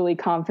totally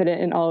confident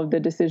in all of the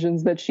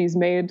decisions that she's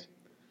made.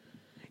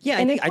 Yeah,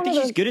 I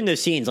think she's good in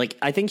those scenes. Like,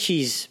 I think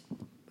she's,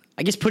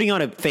 I guess, putting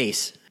on a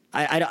face.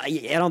 I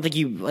don't think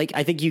you, like,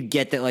 I think you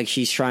get that, like,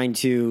 she's trying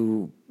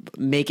to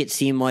make it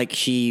seem like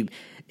she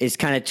is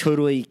kind of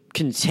totally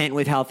content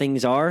with how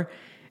things are.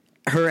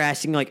 Her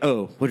asking, like,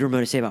 oh, what did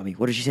Ramona say about me?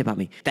 What did she say about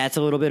me? That's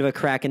a little bit of a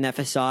crack in that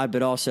facade,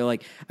 but also,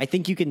 like, I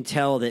think you can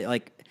tell that,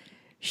 like,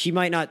 she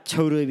might not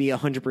totally be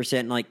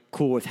 100% like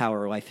cool with how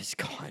her life is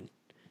gone.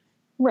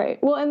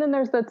 Right. Well, and then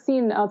there's that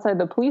scene outside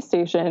the police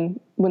station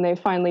when they've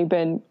finally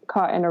been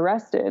caught and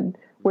arrested,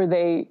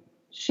 where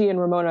she and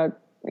Ramona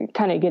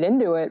kind of get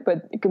into it.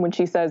 But when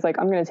she says, like,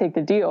 I'm going to take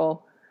the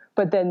deal,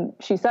 but then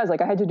she says,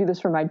 like, I had to do this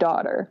for my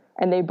daughter.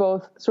 And they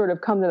both sort of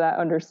come to that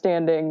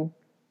understanding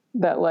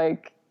that,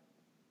 like,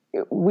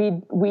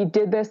 we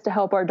did this to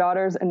help our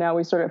daughters, and now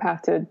we sort of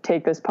have to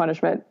take this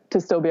punishment to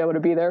still be able to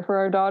be there for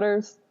our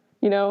daughters,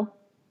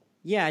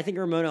 Yeah, I think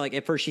Ramona, like,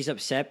 at first she's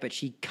upset, but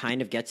she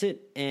kind of gets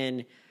it.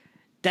 And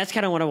that's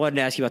kind of what I wanted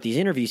to ask you about these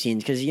interview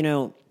scenes, because,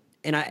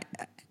 and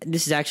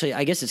this is actually,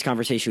 I guess it's a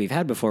conversation we've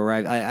had before,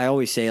 where I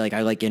always say, like,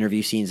 I like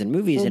interview scenes in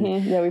movies. Mm-hmm.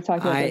 And yeah, we've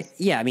talked about this.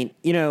 Yeah, I mean,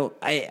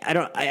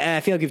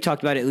 I feel like we've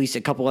talked about it at least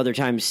a couple other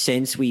times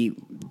since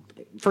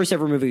first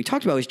ever movie we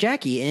talked about was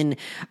Jackie. And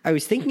I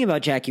was thinking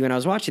about Jackie when I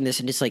was watching this,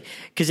 and just like,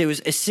 because it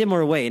was a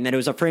similar way, and that it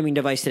was a framing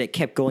device that it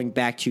kept going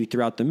back to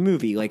throughout the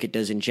movie, like it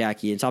does in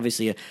Jackie. It's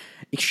obviously a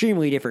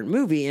extremely different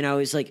movie. And I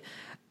was like,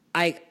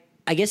 I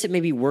guess it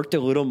maybe worked a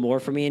little more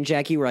for me in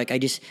Jackie, where, like, I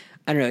don't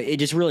know, it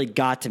just really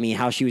got to me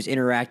how she was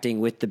interacting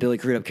with the Billy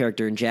Crudup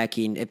character in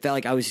Jackie. And it felt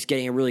like I was just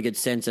getting a really good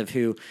sense of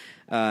who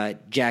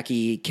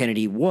Jackie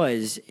Kennedy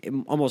was,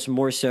 almost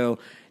more so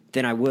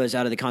than I was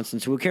out of the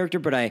Constance Wu character.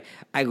 But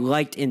I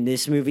liked in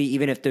this movie,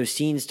 even if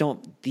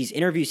these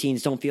interview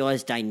scenes don't feel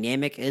as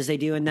dynamic as they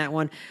do in that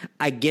one,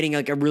 I'm getting,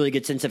 like, a really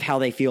good sense of how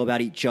they feel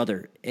about each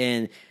other.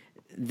 And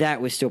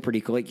that was still pretty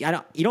cool. Like,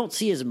 you don't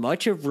see as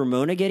much of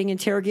Ramona getting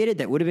interrogated.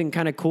 That would have been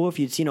kind of cool if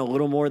you'd seen a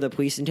little more of the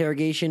police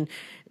interrogation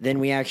than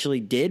we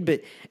actually did.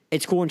 But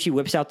it's cool when she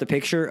whips out the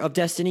picture of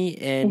Destiny,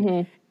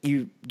 and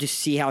you just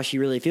see how she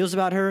really feels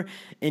about her,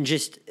 and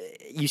just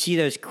you see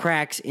those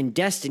cracks in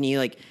Destiny,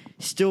 like,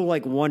 still,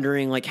 like,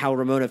 wondering, like, how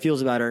Ramona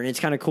feels about her. And it's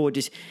kind of cool. It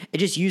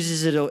just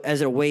uses it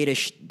as a way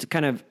to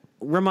kind of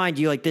remind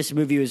you, like, this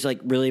movie was,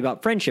 like, really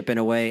about friendship in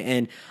a way.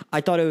 And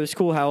I thought it was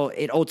cool how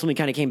it ultimately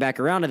kind of came back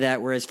around to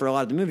that, whereas for a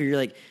lot of the movie, you're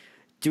like,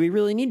 do we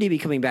really need to be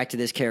coming back to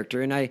this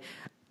character? And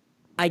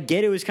I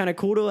get it was kind of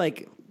cool to,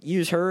 like,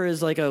 use her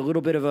as, like, a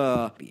little bit of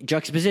a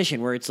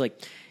juxtaposition, where it's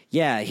like,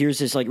 yeah, here's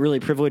this, like, really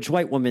privileged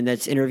white woman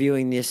that's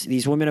interviewing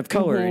these women of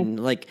color, and,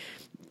 like,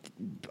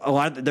 a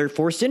lot of they're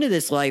forced into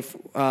this life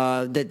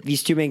that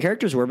these two main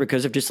characters were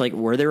because of just, like,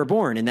 where they were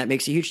born, and that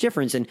makes a huge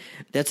difference. And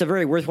that's a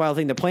very worthwhile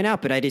thing to point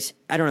out. But I don't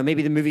know,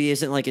 maybe the movie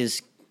isn't, like,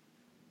 as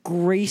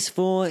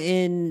graceful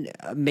in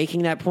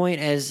making that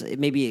point as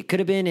maybe it could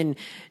have been. And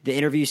the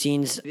interview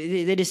scenes,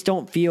 they just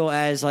don't feel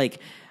as, like,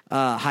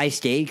 high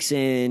stakes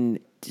and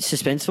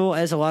suspenseful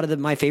as a lot of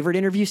my favorite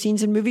interview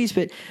scenes in movies.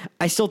 But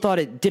I still thought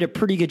it did a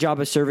pretty good job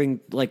of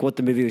serving, like, what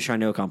the movie was trying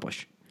to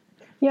accomplish.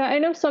 Yeah, I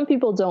know some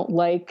people don't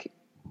like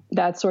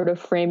that sort of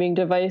framing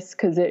device,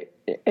 because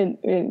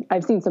and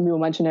I've seen some people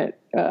mention it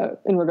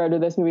in regard to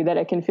this movie, that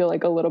it can feel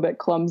like a little bit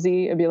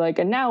clumsy and be like,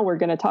 and now we're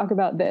going to talk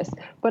about this.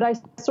 But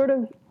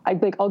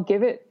I'll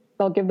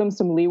give them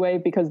some leeway,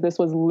 because this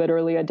was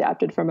literally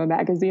adapted from a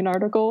magazine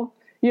article.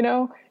 You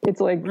know,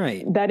 it's like,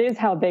 right. That is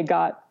how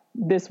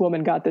this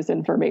woman got this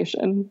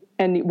information.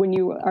 And when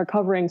you are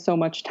covering so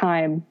much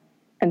time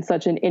and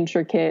such an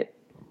intricate,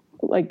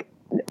 like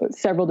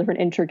several different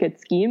intricate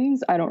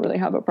schemes, I don't really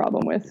have a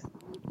problem with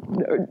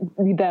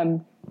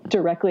them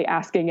directly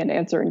asking and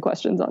answering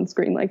questions on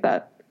screen like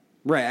that.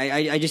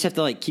 Right. I just have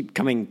to like keep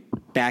coming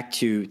back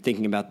to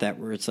thinking about that,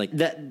 where it's like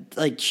that,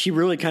 like she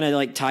really kind of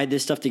like tied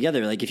this stuff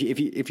together. Like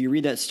if you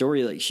read that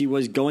story, like she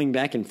was going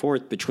back and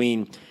forth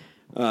between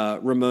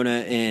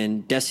Ramona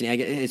and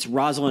Destiny. It's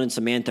Rosalind and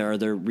Samantha are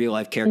the real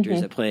life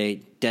characters that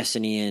play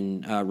Destiny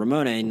and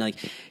Ramona, and like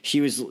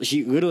she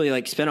literally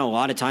like spent a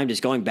lot of time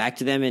just going back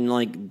to them, and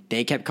like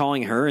they kept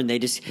calling her, and they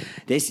just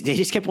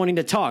kept wanting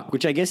to talk,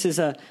 which I guess is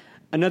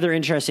another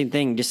interesting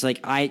thing. Just like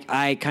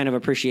I kind of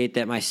appreciate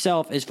that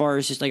myself, as far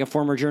as just like a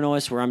former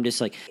journalist, where I'm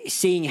just like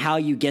seeing how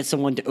you get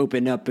someone to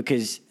open up,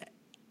 because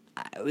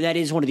that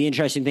is one of the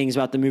interesting things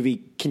about the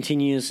movie,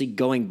 continuously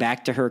going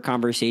back to her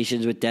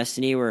conversations with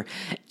Destiny, where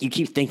you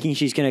keep thinking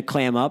she's going to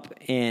clam up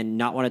and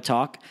not want to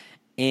talk,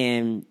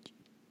 and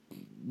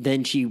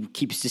then she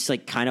keeps just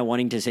like kind of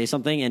wanting to say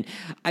something. And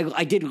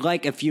I did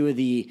like a few of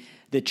the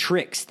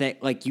tricks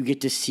that like you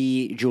get to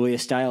see Julia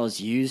Stiles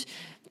use,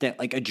 that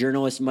like a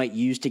journalist might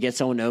use to get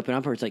someone to open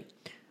up, where it's like,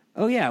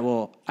 oh yeah,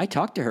 well, I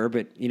talked to her,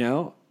 but you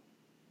know,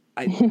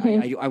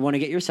 I want to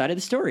get your side of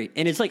the story.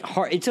 And it's like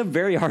hard. It's a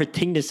very hard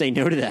thing to say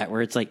no to that,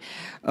 where it's like,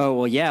 oh,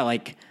 well, yeah,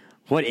 like,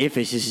 what if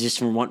this is just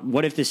from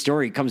what if this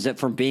story comes up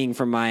from being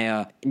from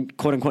my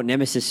quote unquote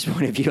nemesis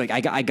point of view? Like,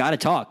 I got to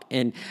talk.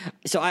 And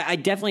so I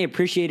definitely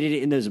appreciated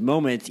it in those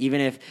moments,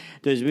 even if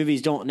those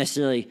movies don't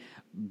necessarily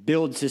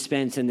build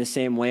suspense in the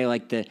same way,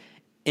 like the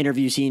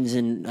interview scenes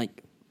in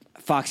like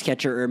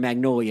Foxcatcher or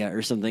Magnolia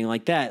or something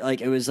like that.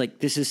 Like, it was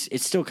like,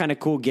 it's still kind of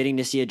cool getting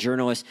to see a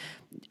journalist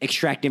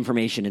extract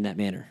information in that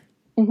manner.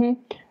 Mm-hmm.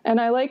 And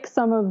I like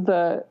some of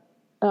the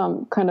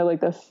kind of like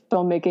the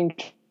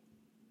filmmaking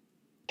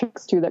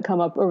tricks too that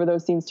come up over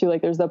those scenes too.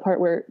 Like there's the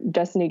part where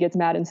Destiny gets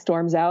mad and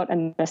storms out,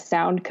 and the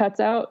sound cuts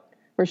out,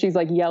 where she's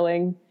like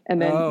yelling,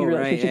 and then you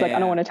realize she's like, I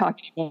don't want to talk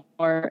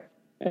anymore.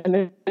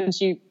 And then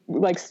she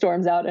like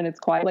storms out, and it's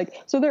quiet.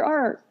 Like, so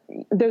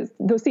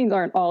those scenes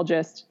aren't all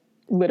just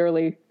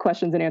literally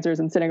questions and answers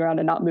and sitting around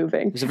and not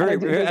moving. It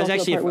was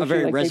actually a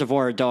very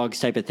Reservoir Dogs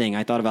type of thing.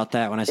 I thought about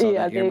that when I saw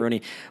that. When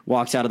he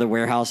walks out of the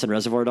warehouse in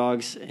Reservoir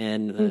Dogs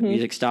and the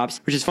music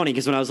stops, which is funny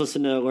because when I was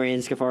listening to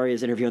Lorianne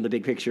Scafari's interview on The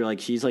Big Picture, like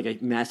she's like a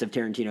massive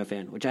Tarantino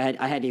fan, which I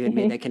hadn't even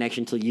made that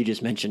connection until you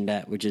just mentioned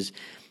that, which is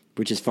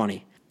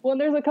funny. Well, and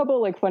there's a couple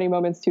of like funny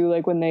moments too,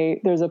 like when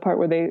there's a part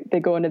where they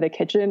go into the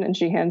kitchen and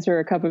she hands her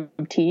a cup of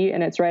tea,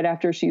 and it's right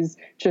after she's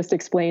just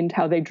explained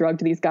how they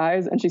drugged these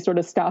guys, and she sort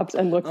of stops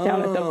and looks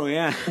down at them. Oh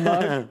yeah.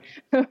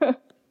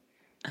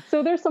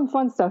 So there's some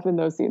fun stuff in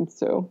those scenes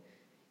too.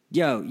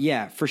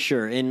 Yeah, for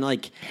sure. And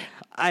like,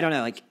 I don't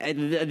know, like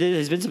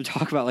there's been some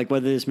talk about like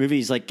whether this movie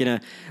is like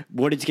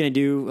what it's gonna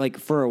do like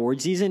for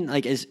award season.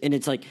 Like, and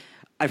it's like,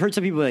 I've heard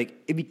some people like,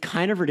 it'd be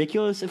kind of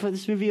ridiculous if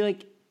this movie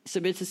like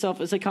submits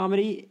itself as a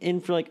comedy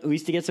and for like at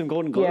least to get some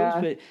Golden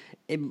Globes,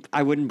 but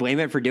I wouldn't blame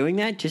it for doing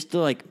that, just to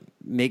like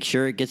make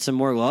sure it gets some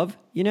more love,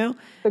 you know?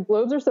 The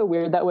Globes are so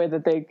weird that way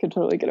that they could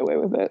totally get away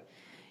with it.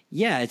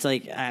 Yeah, it's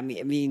like, I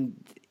mean,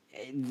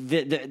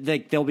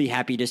 they'll be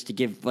happy just to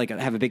give like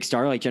have a big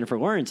star like Jennifer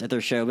Lawrence at their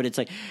show, but it's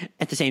like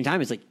at the same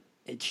time, it's like,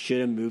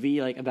 should a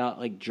movie like about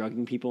like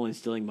drugging people and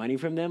stealing money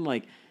from them,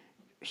 like,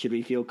 should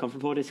we feel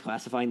comfortable just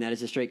classifying that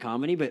as a straight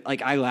comedy? But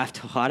like, I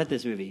laughed a lot at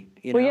this movie.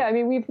 You know? Well, yeah, I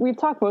mean, we've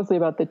talked mostly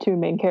about the two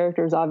main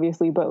characters,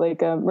 obviously, but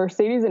like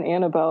Mercedes and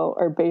Annabelle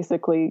are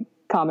basically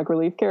comic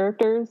relief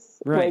characters.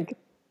 Right.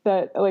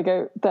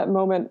 That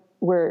moment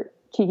where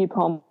Keke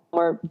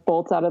Palmer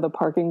bolts out of the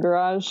parking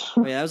garage.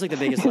 Oh, yeah, that was like the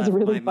biggest laugh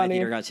really my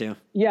theater got to.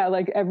 Yeah,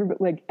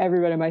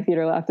 everybody in my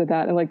theater laughed at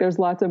that, and like there's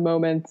lots of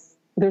moments.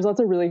 There's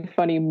lots of really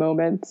funny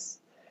moments.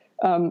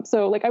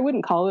 So like I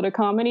wouldn't call it a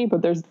comedy,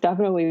 but there's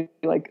definitely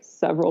like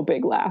several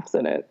big laughs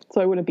in it. So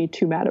I wouldn't be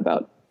too mad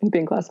about it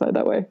being classified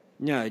that way.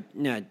 No,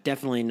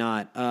 definitely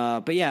not.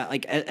 But yeah,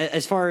 like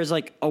as far as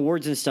like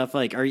awards and stuff,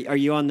 like are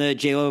you on the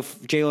J-Lo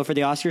for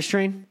the Oscars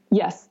train?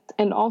 Yes,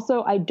 and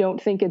also I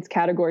don't think it's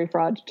category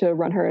fraud to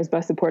run her as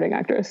Best Supporting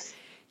Actress.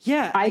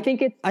 Yeah, I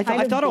think it's. I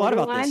thought a lot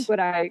about this, but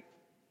I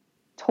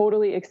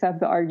totally accept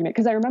the argument,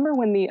 because I remember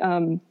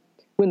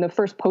when the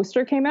first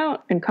poster came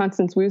out and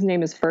Constance Wu's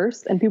name is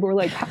first, and people were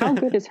like, how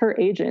good is her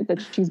agent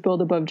that she's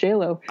billed above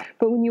J-Lo?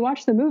 But when you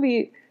watch the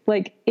movie,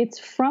 like it's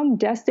from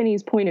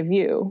Destiny's point of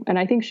view. And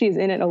I think she's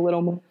in it a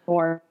little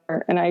more.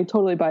 And I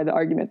totally buy the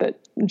argument that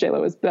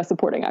J-Lo is Best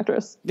Supporting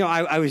Actress. No,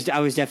 I was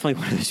definitely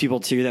one of those people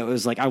too that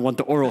was like, I want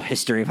the oral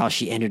history of how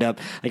she ended up.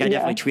 Like I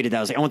definitely tweeted that. I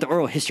was like, I want the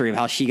oral history of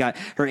how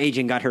her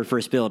agent got her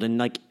first billed. And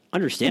like,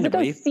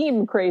 understandably, it does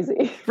seem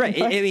crazy,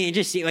 right? I mean, it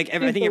just seemed like I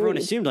think everyone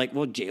assumed like,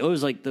 well, J-Lo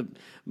is like the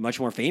much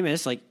more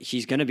famous. Like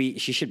she's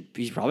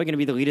probably gonna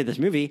be the lead of this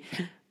movie,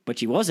 but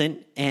she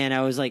wasn't. And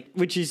I was like,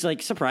 which is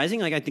like surprising.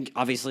 Like I think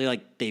obviously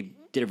like they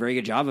did a very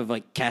good job of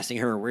like casting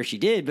her where she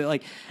did, but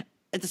like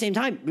at the same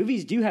time,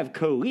 movies do have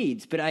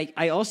co-leads. But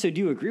I also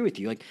do agree with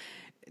you. Like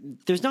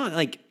there's not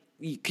like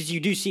because you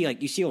do see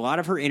like you see a lot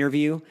of her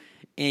interview,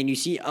 and you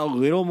see a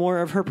little more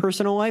of her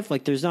personal life.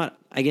 Like there's not,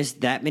 I guess,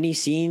 that many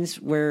scenes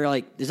where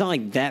like there's not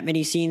like that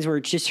many scenes where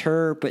it's just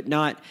her, but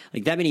not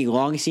like that many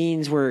long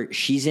scenes where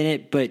she's in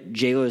it, but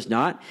J-Lo is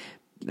not.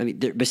 I mean,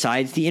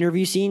 besides the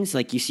interview scenes,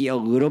 like you see a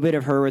little bit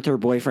of her with her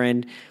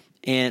boyfriend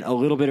and a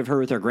little bit of her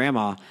with her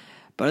grandma.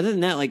 But other than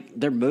that, like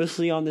they're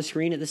mostly on the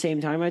screen at the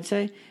same time, I'd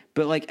say.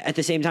 But like at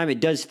the same time, it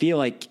does feel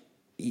like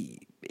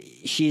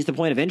she's the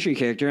point of entry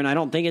character, and I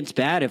don't think it's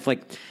bad if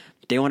like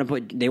they want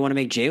to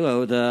make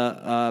J-Lo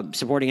the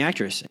supporting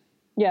actress.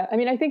 Yeah, I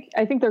mean, I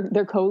think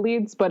they're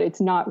co-leads, but it's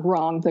not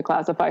wrong to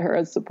classify her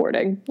as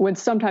supporting. When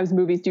sometimes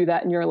movies do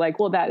that, and you're like,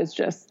 well, that is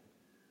just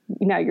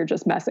now you're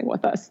just messing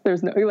with us.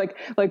 There's no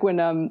like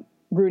when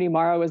Rooney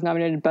Mara was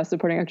nominated Best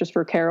Supporting Actress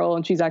for Carol,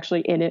 and she's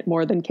actually in it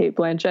more than Cate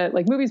Blanchett.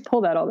 Like movies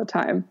pull that all the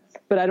time,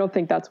 but I don't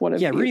think that's one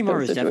of Rooney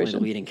Mara is definitely the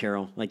leading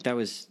Carol. Like that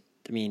was,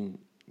 I mean,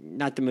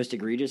 not the most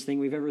egregious thing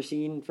we've ever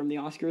seen from the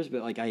Oscars,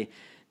 but like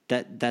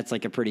that's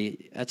a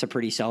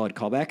pretty solid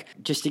callback.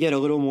 Just to get a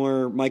little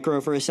more micro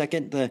for a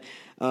second,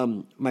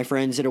 my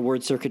friends at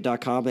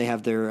awardscircuit.com, they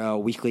have their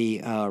weekly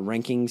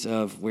rankings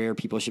of where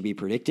people should be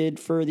predicted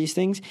for these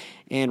things.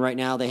 And right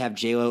now they have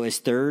J-Lo as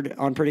third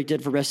on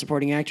predicted for Best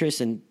Supporting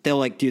Actress, and they'll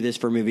like do this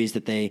for movies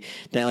that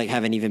like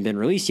haven't even been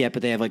released yet,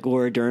 but they have like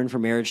Laura Dern for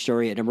Marriage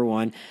Story at number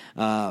 1,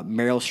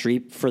 Meryl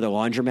Streep for The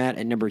Laundromat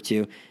at number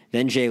 2,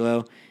 then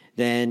J-Lo,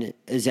 then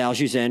Zal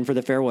Juzin for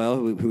The Farewell,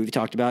 who we've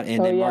talked about,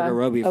 and then Margot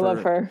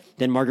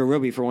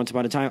Robbie for Once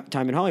Upon a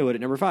Time in Hollywood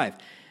at number 5.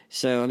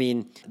 So, I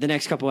mean, the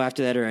next couple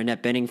after that are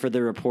Annette Bening for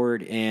The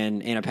Report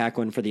and Anna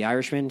Paquin for The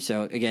Irishman.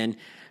 So, again,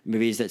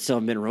 movies that still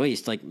haven't been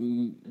released. Like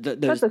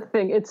that's the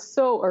thing; it's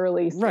so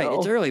early. Still. Right,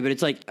 it's early, but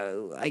it's like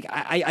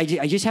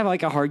I just have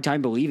like a hard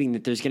time believing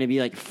that there's going to be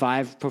like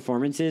 5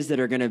 performances that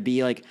are going to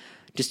be like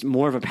just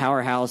more of a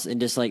powerhouse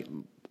and just like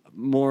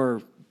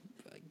more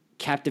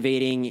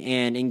captivating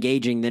and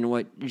engaging than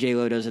what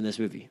J-Lo does in this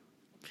movie.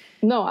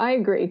 No, I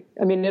agree.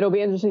 I mean, it'll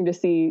be interesting to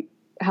see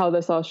how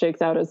this all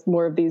shakes out as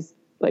more of these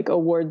like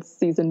awards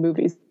season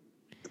movies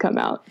come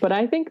out. But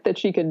I think that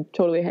she could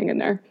totally hang in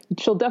there.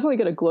 She'll definitely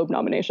get a Globe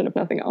nomination if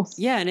nothing else.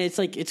 Yeah, and it's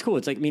like it's cool.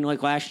 It's like, I mean,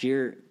 like last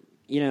year,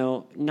 you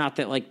know, not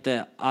that like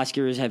the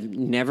Oscars have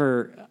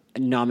never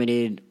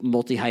nominated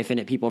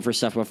multi-hyphenate people for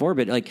stuff before,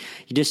 but like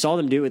you just saw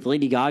them do it with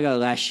Lady Gaga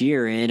last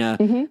year in a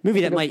movie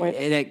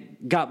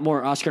that got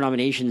more Oscar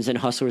nominations than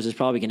Hustlers is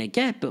probably going to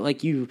get. But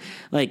like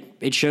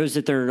it shows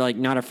that they're like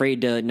not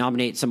afraid to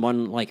nominate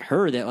someone like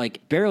her that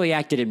like barely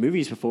acted in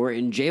movies before.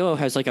 And J-Lo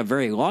has like a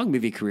very long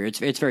movie career.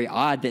 It's very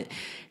odd that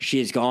she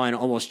has gone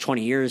almost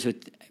 20 years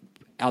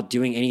without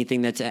doing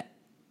anything that's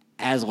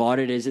as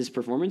lauded as his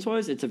performance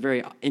was. It's a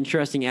very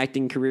interesting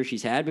acting career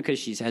she's had because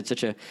she's had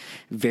such a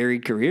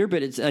varied career.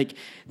 But it's like,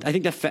 I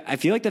think I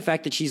feel like the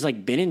fact that she's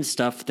like been in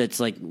stuff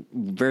that's like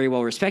very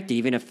well respected,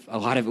 even if a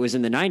lot of it was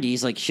in the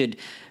 90s, like should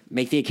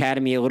make the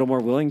Academy a little more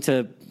willing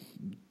to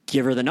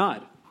give her the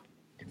nod.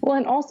 Well,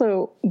 and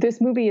also this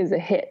movie is a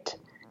hit.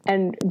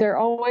 And they're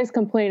always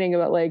complaining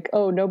about like,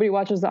 oh, nobody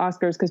watches the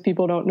Oscars because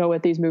people don't know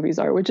what these movies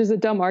are, which is a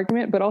dumb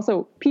argument. But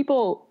also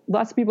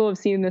lots of people have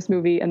seen this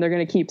movie and they're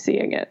going to keep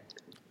seeing it.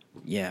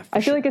 Yeah, I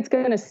feel like it's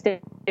going to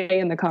stay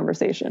in the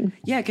conversation.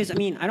 Yeah, because I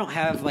mean, I don't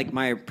have like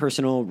my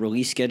personal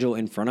release schedule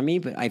in front of me,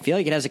 but I feel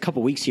like it has a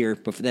couple weeks here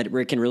before that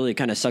where it can really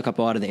kind of suck up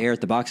a lot of the air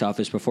at the box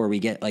office before we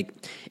get like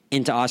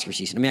into Oscar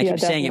season. I mean, I keep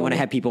saying it when I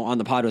have people on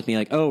the pod with me,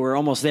 like, "Oh, we're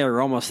almost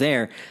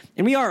there,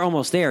 and we are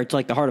almost there to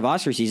like the heart of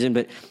Oscar season."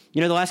 But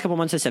you know, the last couple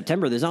months of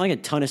September, there's not like a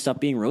ton of stuff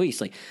being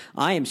released. Like,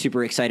 I am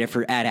super excited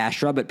for Ad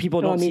Astra, but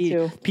people don't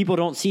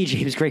see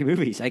James Gray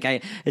movies. Like,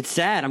 it's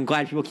sad. I'm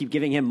glad people keep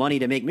giving him money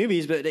to make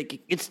movies, but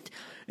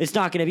it's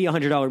not going to be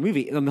 $100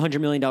 movie,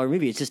 $100 million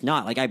movie. It's just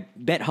not. Like, I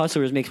bet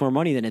Hustlers makes more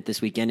money than it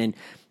this weekend, and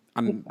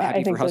I'm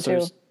happy for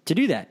Hustlers to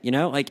do that. You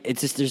know, like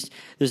it's just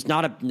there's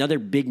not another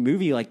big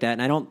movie like that,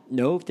 and I don't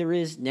know if there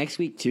is next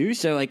week too.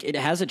 So like, it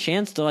has a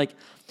chance to like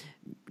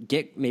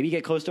get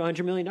close to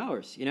 $100 million.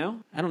 You know,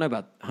 I don't know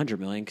about $100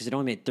 million because it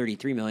only made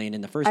 $33 million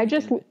in the first. I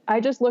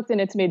just looked and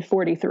it's made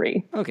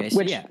 43. Okay, so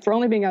which for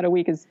only being out a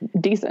week is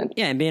decent.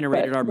 Yeah, and being a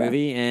rated R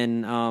movie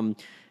and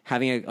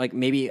having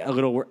maybe a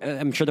little,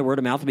 I'm sure the word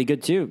of mouth would be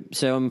good too.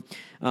 So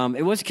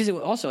it was because it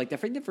was also like I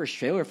think the first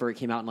trailer for it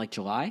came out in like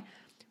July,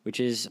 which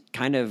is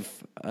kind of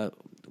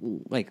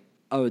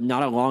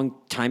not a long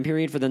time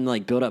period for them to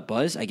like build up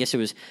buzz. I guess it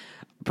was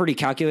pretty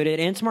calculated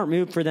and smart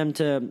move for them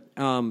to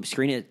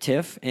screen it at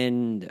TIFF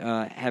and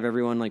have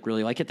everyone like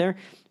really like it there.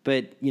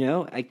 But you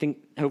know, I think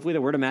hopefully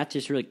the word of mouth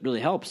just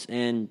really helps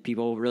and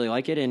people really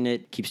like it and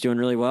it keeps doing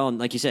really well. And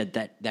like you said,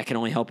 that can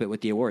only help it with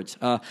the awards.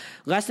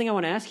 Last thing I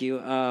want to ask you,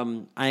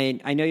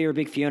 I know you're a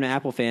big Fiona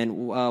Apple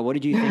fan. What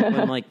did you think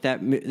when like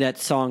that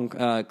song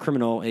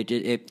 "Criminal"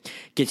 it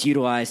gets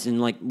utilized in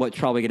like what's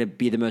probably going to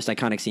be the most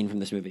iconic scene from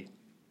this movie?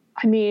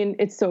 I mean,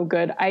 it's so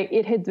good.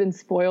 It had been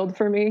spoiled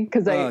for me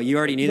because you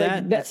already knew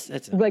like,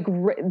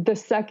 that? The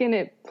second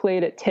it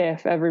played at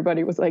TIFF,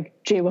 everybody was like,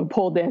 J-Lo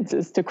pole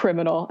dances to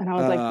Criminal. And I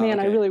was like, man,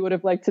 okay. I really would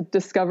have liked to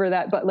discover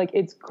that. But like,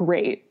 it's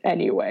great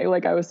anyway.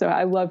 Like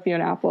I love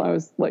Fiona Apple. I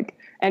was like,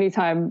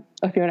 anytime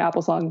a Fiona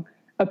Apple song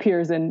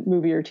appears in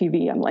movie or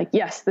TV, I'm like,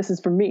 yes, this is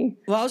for me.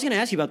 Well, I was going to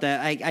ask you about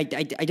that. I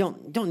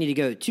don't need to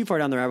go too far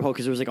down the rabbit hole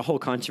because there was like a whole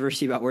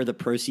controversy about where the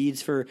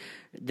proceeds for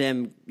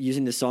them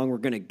using the song were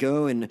going to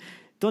go, and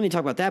don't need to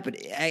talk about that. But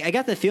I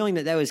got the feeling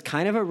that was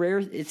kind of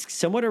it's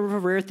somewhat of a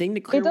rare thing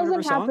to clear. It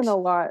doesn't happen a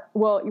lot.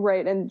 Well,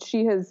 right, and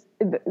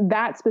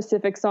that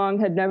specific song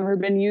had never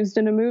been used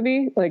in a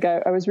movie. Like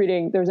I was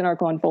reading, there was an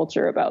article on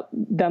Vulture about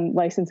them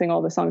licensing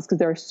all the songs because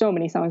there are so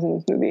many songs in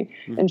this movie.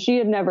 Mm-hmm. And she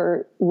had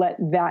never let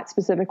that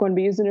specific one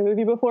be used in a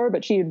movie before,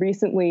 but she had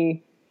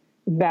recently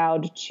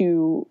vowed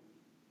to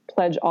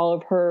pledge all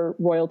of her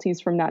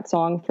royalties from that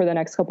song for the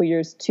next couple of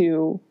years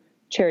to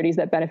charities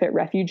that benefit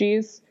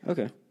refugees.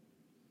 Okay.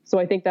 So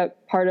I think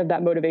that part of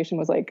that motivation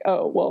was like,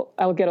 oh, well,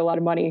 I'll get a lot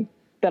of money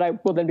that I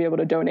will then be able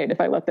to donate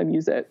if I let them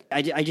use it.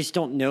 I just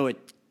don't know a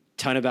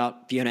ton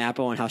about Fiona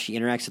Apple and how she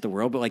interacts with the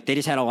world, but like they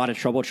just had a lot of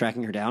trouble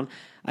tracking her down,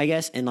 I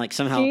guess. And like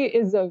somehow she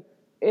is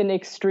an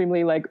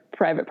extremely like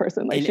private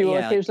person. Like she will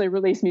occasionally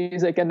release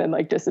music and then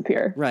like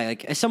disappear. Right.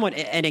 Like a somewhat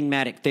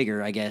enigmatic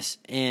figure, I guess.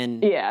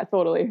 And yeah,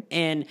 totally.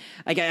 And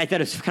I thought it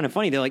was kind of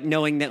funny though, like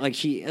knowing that like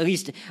she, at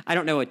least I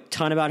don't know a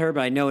ton about her,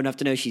 but I know enough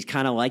to know she's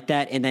kind of like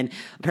that. And then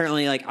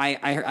apparently like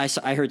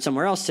I heard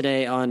somewhere else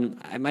today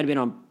it might've been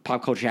on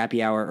Pop Culture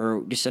Happy Hour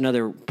or just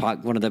another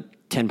one of the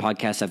 10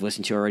 podcasts I've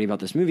listened to already about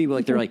this movie, but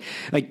like they're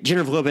like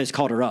Jennifer Lopez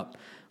called her up,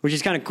 which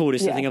is kind of cool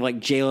just to think of like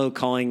J-Lo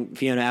calling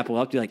Fiona Apple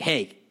up to be like,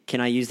 hey, can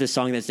I use this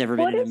song that's never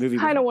been in a movie?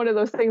 It's kind of one of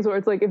those things where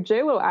it's like, if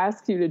J-Lo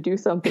asks you to do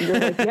something, you're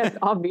like, yes,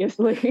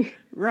 obviously.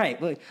 Right.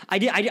 Well,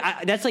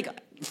 I that's like,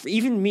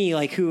 even me,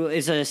 like who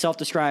is a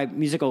self-described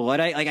musical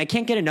Luddite, like I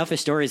can't get enough of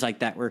stories like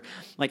that where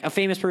like a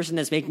famous person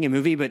that's making a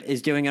movie but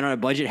is doing it on a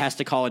budget has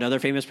to call another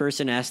famous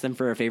person and ask them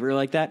for a favor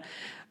like that.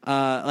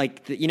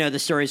 The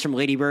stories from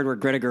Lady Bird where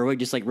Greta Gerwig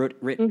just like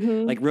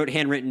wrote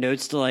handwritten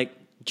notes to like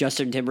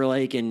Justin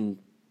Timberlake and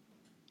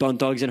Bone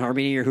Thugs and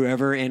Harmony or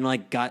whoever and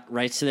like got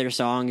rights to their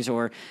songs,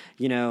 or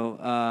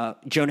Jonah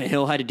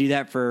Hill had to do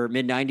that for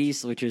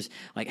mid-90s, which was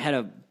like had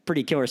a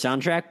pretty killer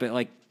soundtrack, but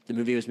like the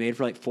movie was made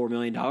for like $4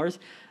 million.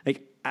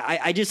 Like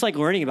I just like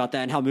learning about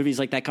that and how movies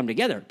like that come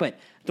together. But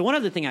the one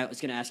other thing I was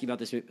going to ask you about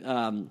this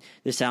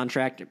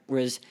soundtrack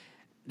was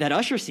that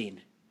Usher scene.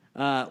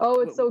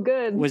 It's so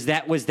good. Was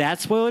that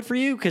spoiled for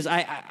you? Because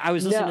I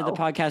was listening to the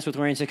podcast with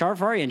Lorraine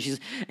Sakafari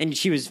and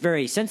she was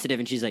very sensitive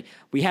and she's like,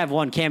 we have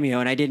one cameo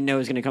and I didn't know it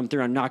was going to come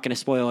through. I'm not going to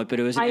spoil it, but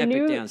it was an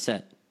epic day on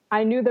set.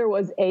 I knew there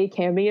was a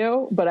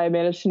cameo, but I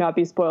managed to not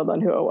be spoiled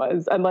on who it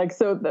was. And like,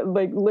 so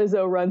like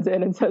Lizzo runs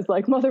in and says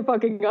like,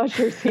 motherfucking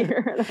Usher's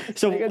here.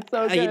 So like, it's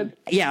so good.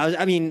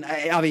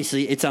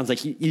 Obviously it sounds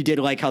like you did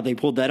like how they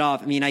pulled that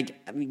off.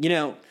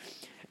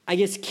 I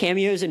guess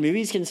cameos in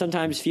movies can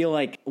sometimes feel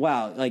like,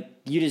 wow, like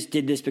you just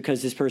did this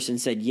because this person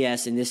said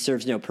yes and this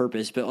serves no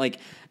purpose. But like,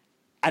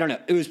 I don't know,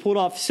 it was pulled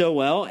off so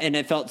well and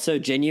it felt so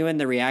genuine,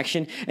 the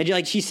reaction. And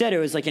like she said, it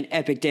was like an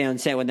epic day on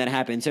set when that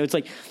happened. So it's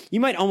like, you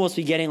might almost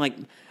be getting like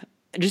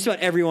just about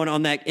everyone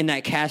in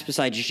that cast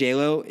besides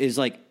J-Lo is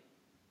like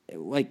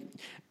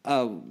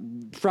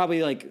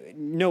probably like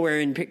nowhere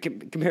in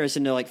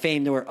comparison to like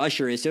Fame to where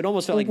Usher is. So it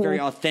almost felt like very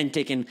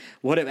authentic and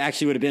what it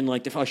actually would have been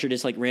like if Usher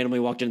just like randomly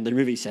walked into the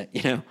movie set,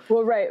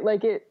 Well, right.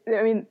 Like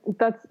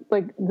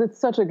that's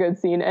such a good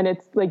scene. And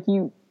it's like,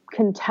 you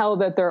can tell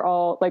that they're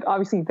all like,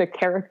 obviously the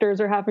characters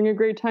are having a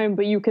great time,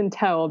 but you can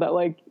tell that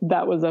like,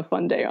 that was a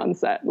fun day on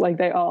set. Like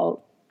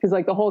cause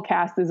like the whole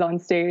cast is on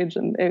stage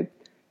and it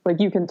like,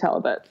 you can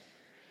tell that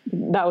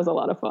was a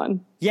lot of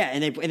fun. Yeah,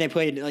 and they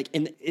played like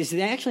is it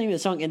actually the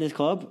song In This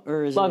Club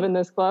or is Love it, in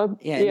This Club?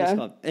 Yeah, In This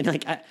Club. And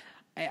like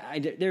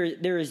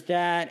there is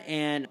that,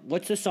 and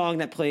what's the song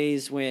that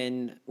plays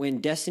when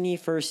Destiny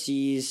first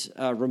sees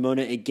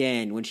Ramona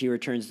again when she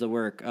returns to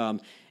work?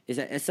 Is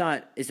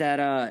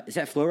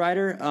that Flow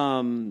Rider? I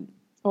don't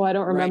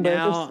remember. Right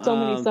now, there's so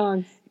many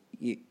songs.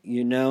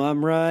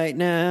 I'm right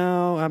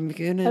now. I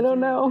don't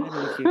know.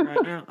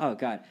 Right now. Oh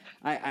God.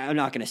 I'm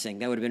not going to sing.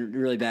 That would have been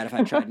really bad if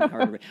I tried any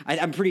harder.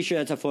 I'm pretty sure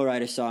that's a Flow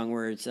Rider song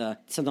where it's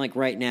something like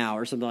Right Now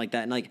or something like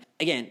that. And like,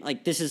 again,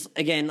 like this is,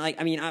 again, like,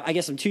 I mean, I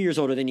guess I'm 2 years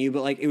older than you,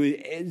 but like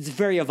it's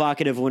very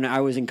evocative when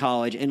I was in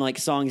college and like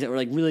songs that were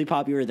like really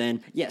popular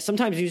then. Yeah,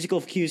 sometimes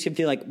musical cues can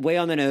feel like way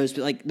on the nose,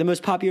 but like the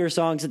most popular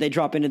songs that they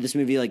drop into this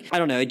movie, like, I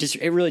don't know,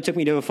 it really took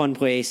me to a fun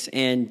place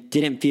and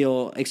didn't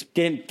feel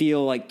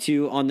like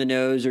too on the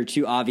nose or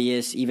too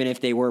obvious, even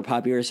if they were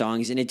popular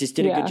songs. And it just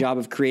did a good job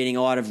of creating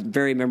a lot of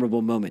very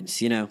memorable moments.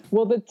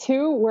 Well, the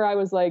two where I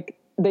was like,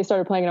 they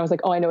started playing and I was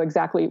like, oh, I know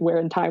exactly where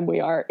in time we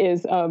are,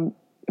 is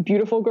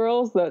Beautiful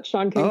Girls, the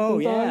Sean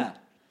Kingston song.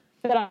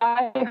 that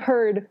I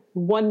heard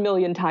 1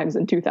 million times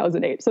in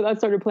 2008. So that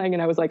started playing,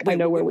 and I was like, I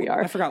know where we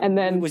are. I forgot. And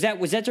then was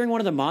that during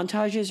one of the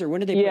montages, or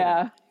when did they? Play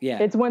that? Yeah.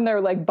 It's when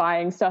they're like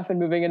buying stuff and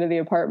moving into the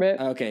apartment.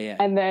 Okay, yeah.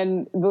 And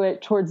then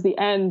towards the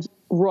end,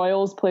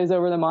 Royals plays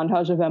over the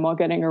montage of them all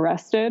getting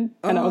arrested,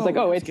 and I was like,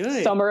 oh, it's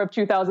good. Summer of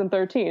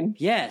 2013.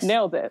 Yes,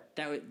 nailed it.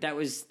 That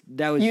was.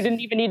 You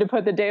didn't even need to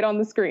put the date on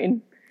the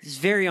screen. It's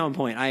very on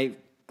point. I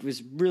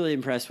was really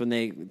impressed when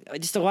they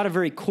just a lot of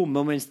very cool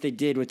moments they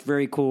did with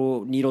very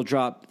cool needle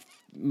drop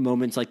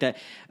moments like that.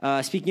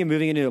 Speaking of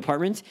moving into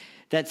apartments,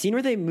 that scene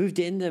where they moved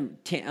in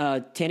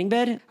the tanning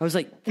bed, I was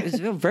like, it was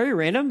very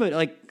random, but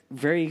like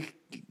very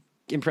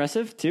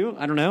impressive too.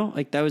 I don't know.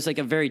 Like that was like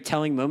a very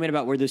telling moment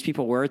about where those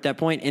people were at that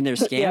point in their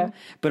scam,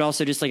 but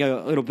also just like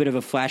a little bit of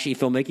a flashy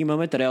filmmaking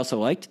moment that I also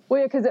liked.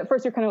 Well, yeah, because at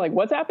first you're kind of like,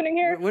 what's happening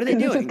here? What are they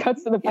doing? It just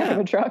cuts to the back of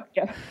a truck.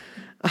 Yeah.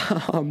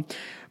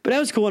 But that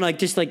was cool. And like,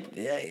 just like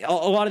a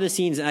lot of the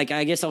scenes, like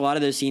I guess a lot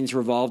of those scenes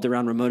revolved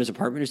around Ramona's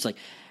apartment. It's like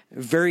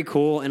very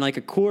cool. And like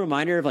a cool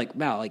reminder of like,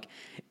 wow, like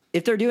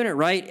if they're doing it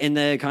right and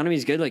the economy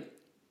is good, like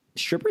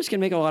strippers can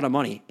make a lot of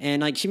money.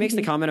 And like, she makes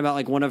the comment about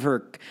like one of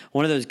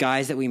those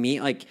guys that we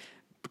meet, like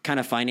kind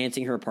of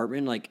financing her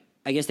apartment. Like,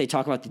 I guess they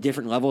talk about the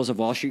different levels of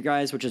Wall Street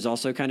guys, which is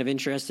also kind of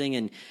interesting.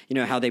 And, you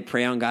know, how they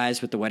prey on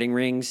guys with the wedding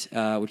rings,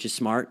 which is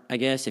smart, I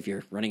guess, if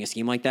you're running a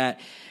scheme like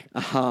that.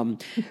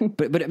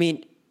 But I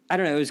mean, I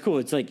don't know. It was cool.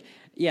 It's like,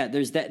 yeah,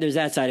 there's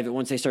that side of it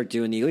once they start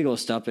doing the illegal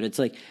stuff. But it's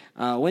like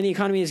when the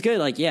economy is good,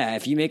 like, yeah,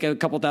 if you make a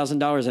couple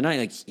 $1,000s a night,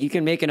 like you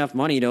can make enough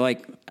money to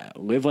like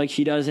live like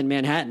she does in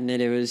Manhattan.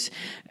 And it was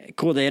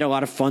cool. They had a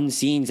lot of fun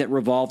scenes that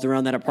revolved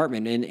around that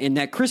apartment and in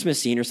that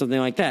Christmas scene or something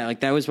like that.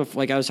 Like that was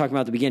before, like I was talking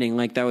about at the beginning,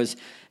 like that was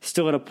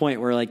still at a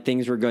point where like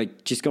things were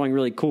just going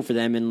really cool for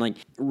them. And like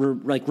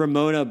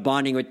Ramona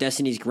bonding with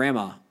Destiny's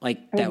grandma,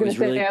 like that was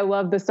really. I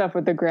love the stuff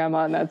with the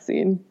grandma in that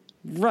scene.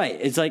 Right.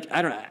 It's like,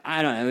 I don't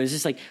know. It was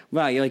just like,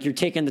 wow, you're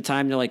taking the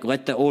time to like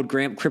let the old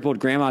crippled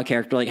grandma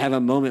character like have a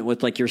moment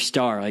with like your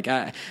star. Like,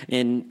 I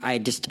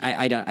just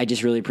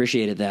really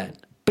appreciated that.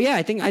 But yeah,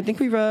 I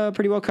think we've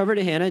pretty well covered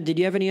it, Hannah. Did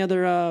you have any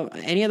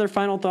other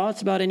final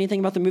thoughts about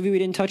anything about the movie we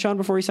didn't touch on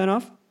before we sign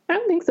off? I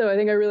don't think so. I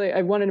think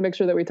I wanted to make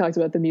sure that we talked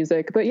about the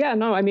music, but yeah,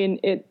 no, I mean,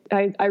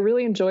 I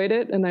really enjoyed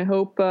it, and I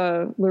hope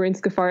Lorraine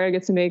Scafaria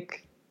gets to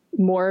make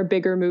more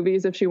bigger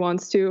movies if she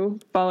wants to,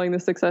 following the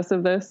success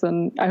of this,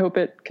 and I hope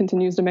it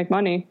continues to make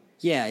money.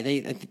 Yeah, they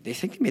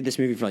think they made this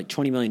movie for like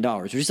 $20 million,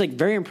 which is like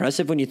very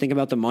impressive when you think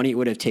about the money it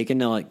would have taken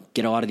to like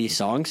get a lot of these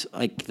songs.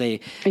 Like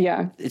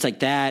it's like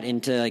that,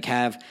 and to like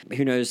have,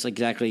 who knows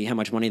exactly how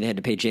much money they had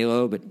to pay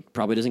J-Lo, but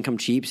probably doesn't come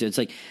cheap. So it's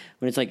like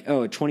when it's like,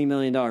 oh, a $20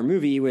 million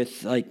movie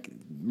with like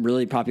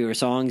really popular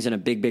songs and a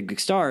big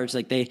star, it's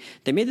like they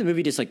made the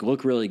movie just like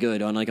look really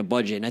good on like a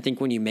budget. And I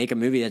think when you make a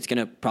movie that's going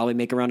to probably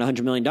make around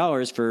 $100 million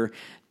for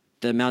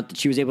the amount that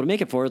she was able to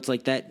make it for, it's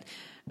like that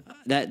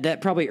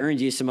probably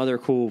earns you some other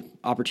cool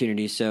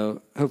opportunities.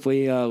 So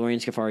hopefully Lorraine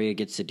Scafaria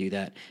gets to do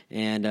that.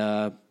 And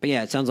but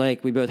yeah, it sounds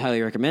like we both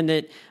highly recommend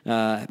it.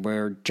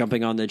 We're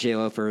jumping on the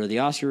J-Lo for the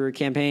Oscar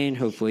campaign.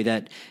 Hopefully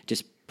that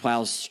just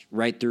plows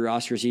right through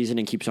Oscar season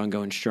and keeps on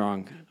going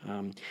strong.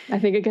 I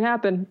think it can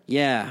happen.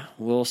 Yeah,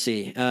 we'll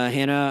see.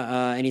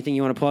 Hannah, anything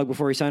you want to plug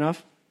before we sign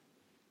off?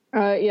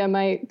 Yeah,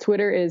 my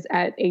Twitter is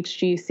at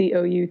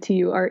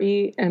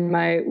HGCOUTURE, and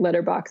my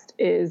Letterboxd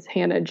is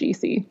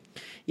HannahGC.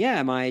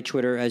 Yeah, my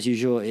Twitter, as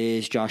usual,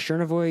 is Josh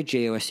Chernovoy,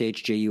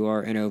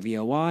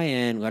 JoshJurnovoy,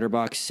 and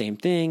Letterboxd, same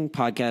thing.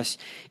 Podcast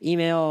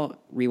email,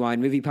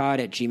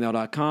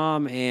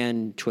 rewindmoviepod@gmail.com,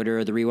 and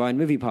Twitter, the Rewind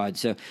Movie Pod.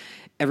 So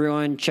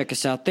everyone, check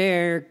us out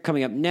there.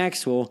 Coming up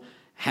next, we'll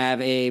have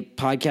a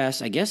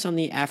podcast, I guess, on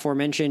the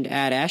aforementioned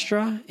Ad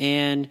Astra,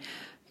 and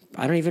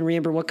I don't even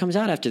remember what comes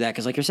out after that,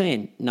 because like you're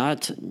saying,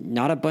 not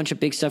a bunch of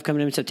big stuff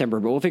coming in September,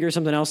 but we'll figure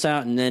something else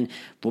out, and then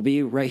we'll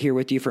be right here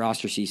with you for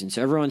Oscar season.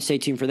 So everyone stay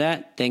tuned for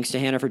that. Thanks to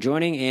Hannah for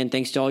joining, and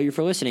thanks to all of you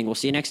for listening. We'll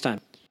see you next time.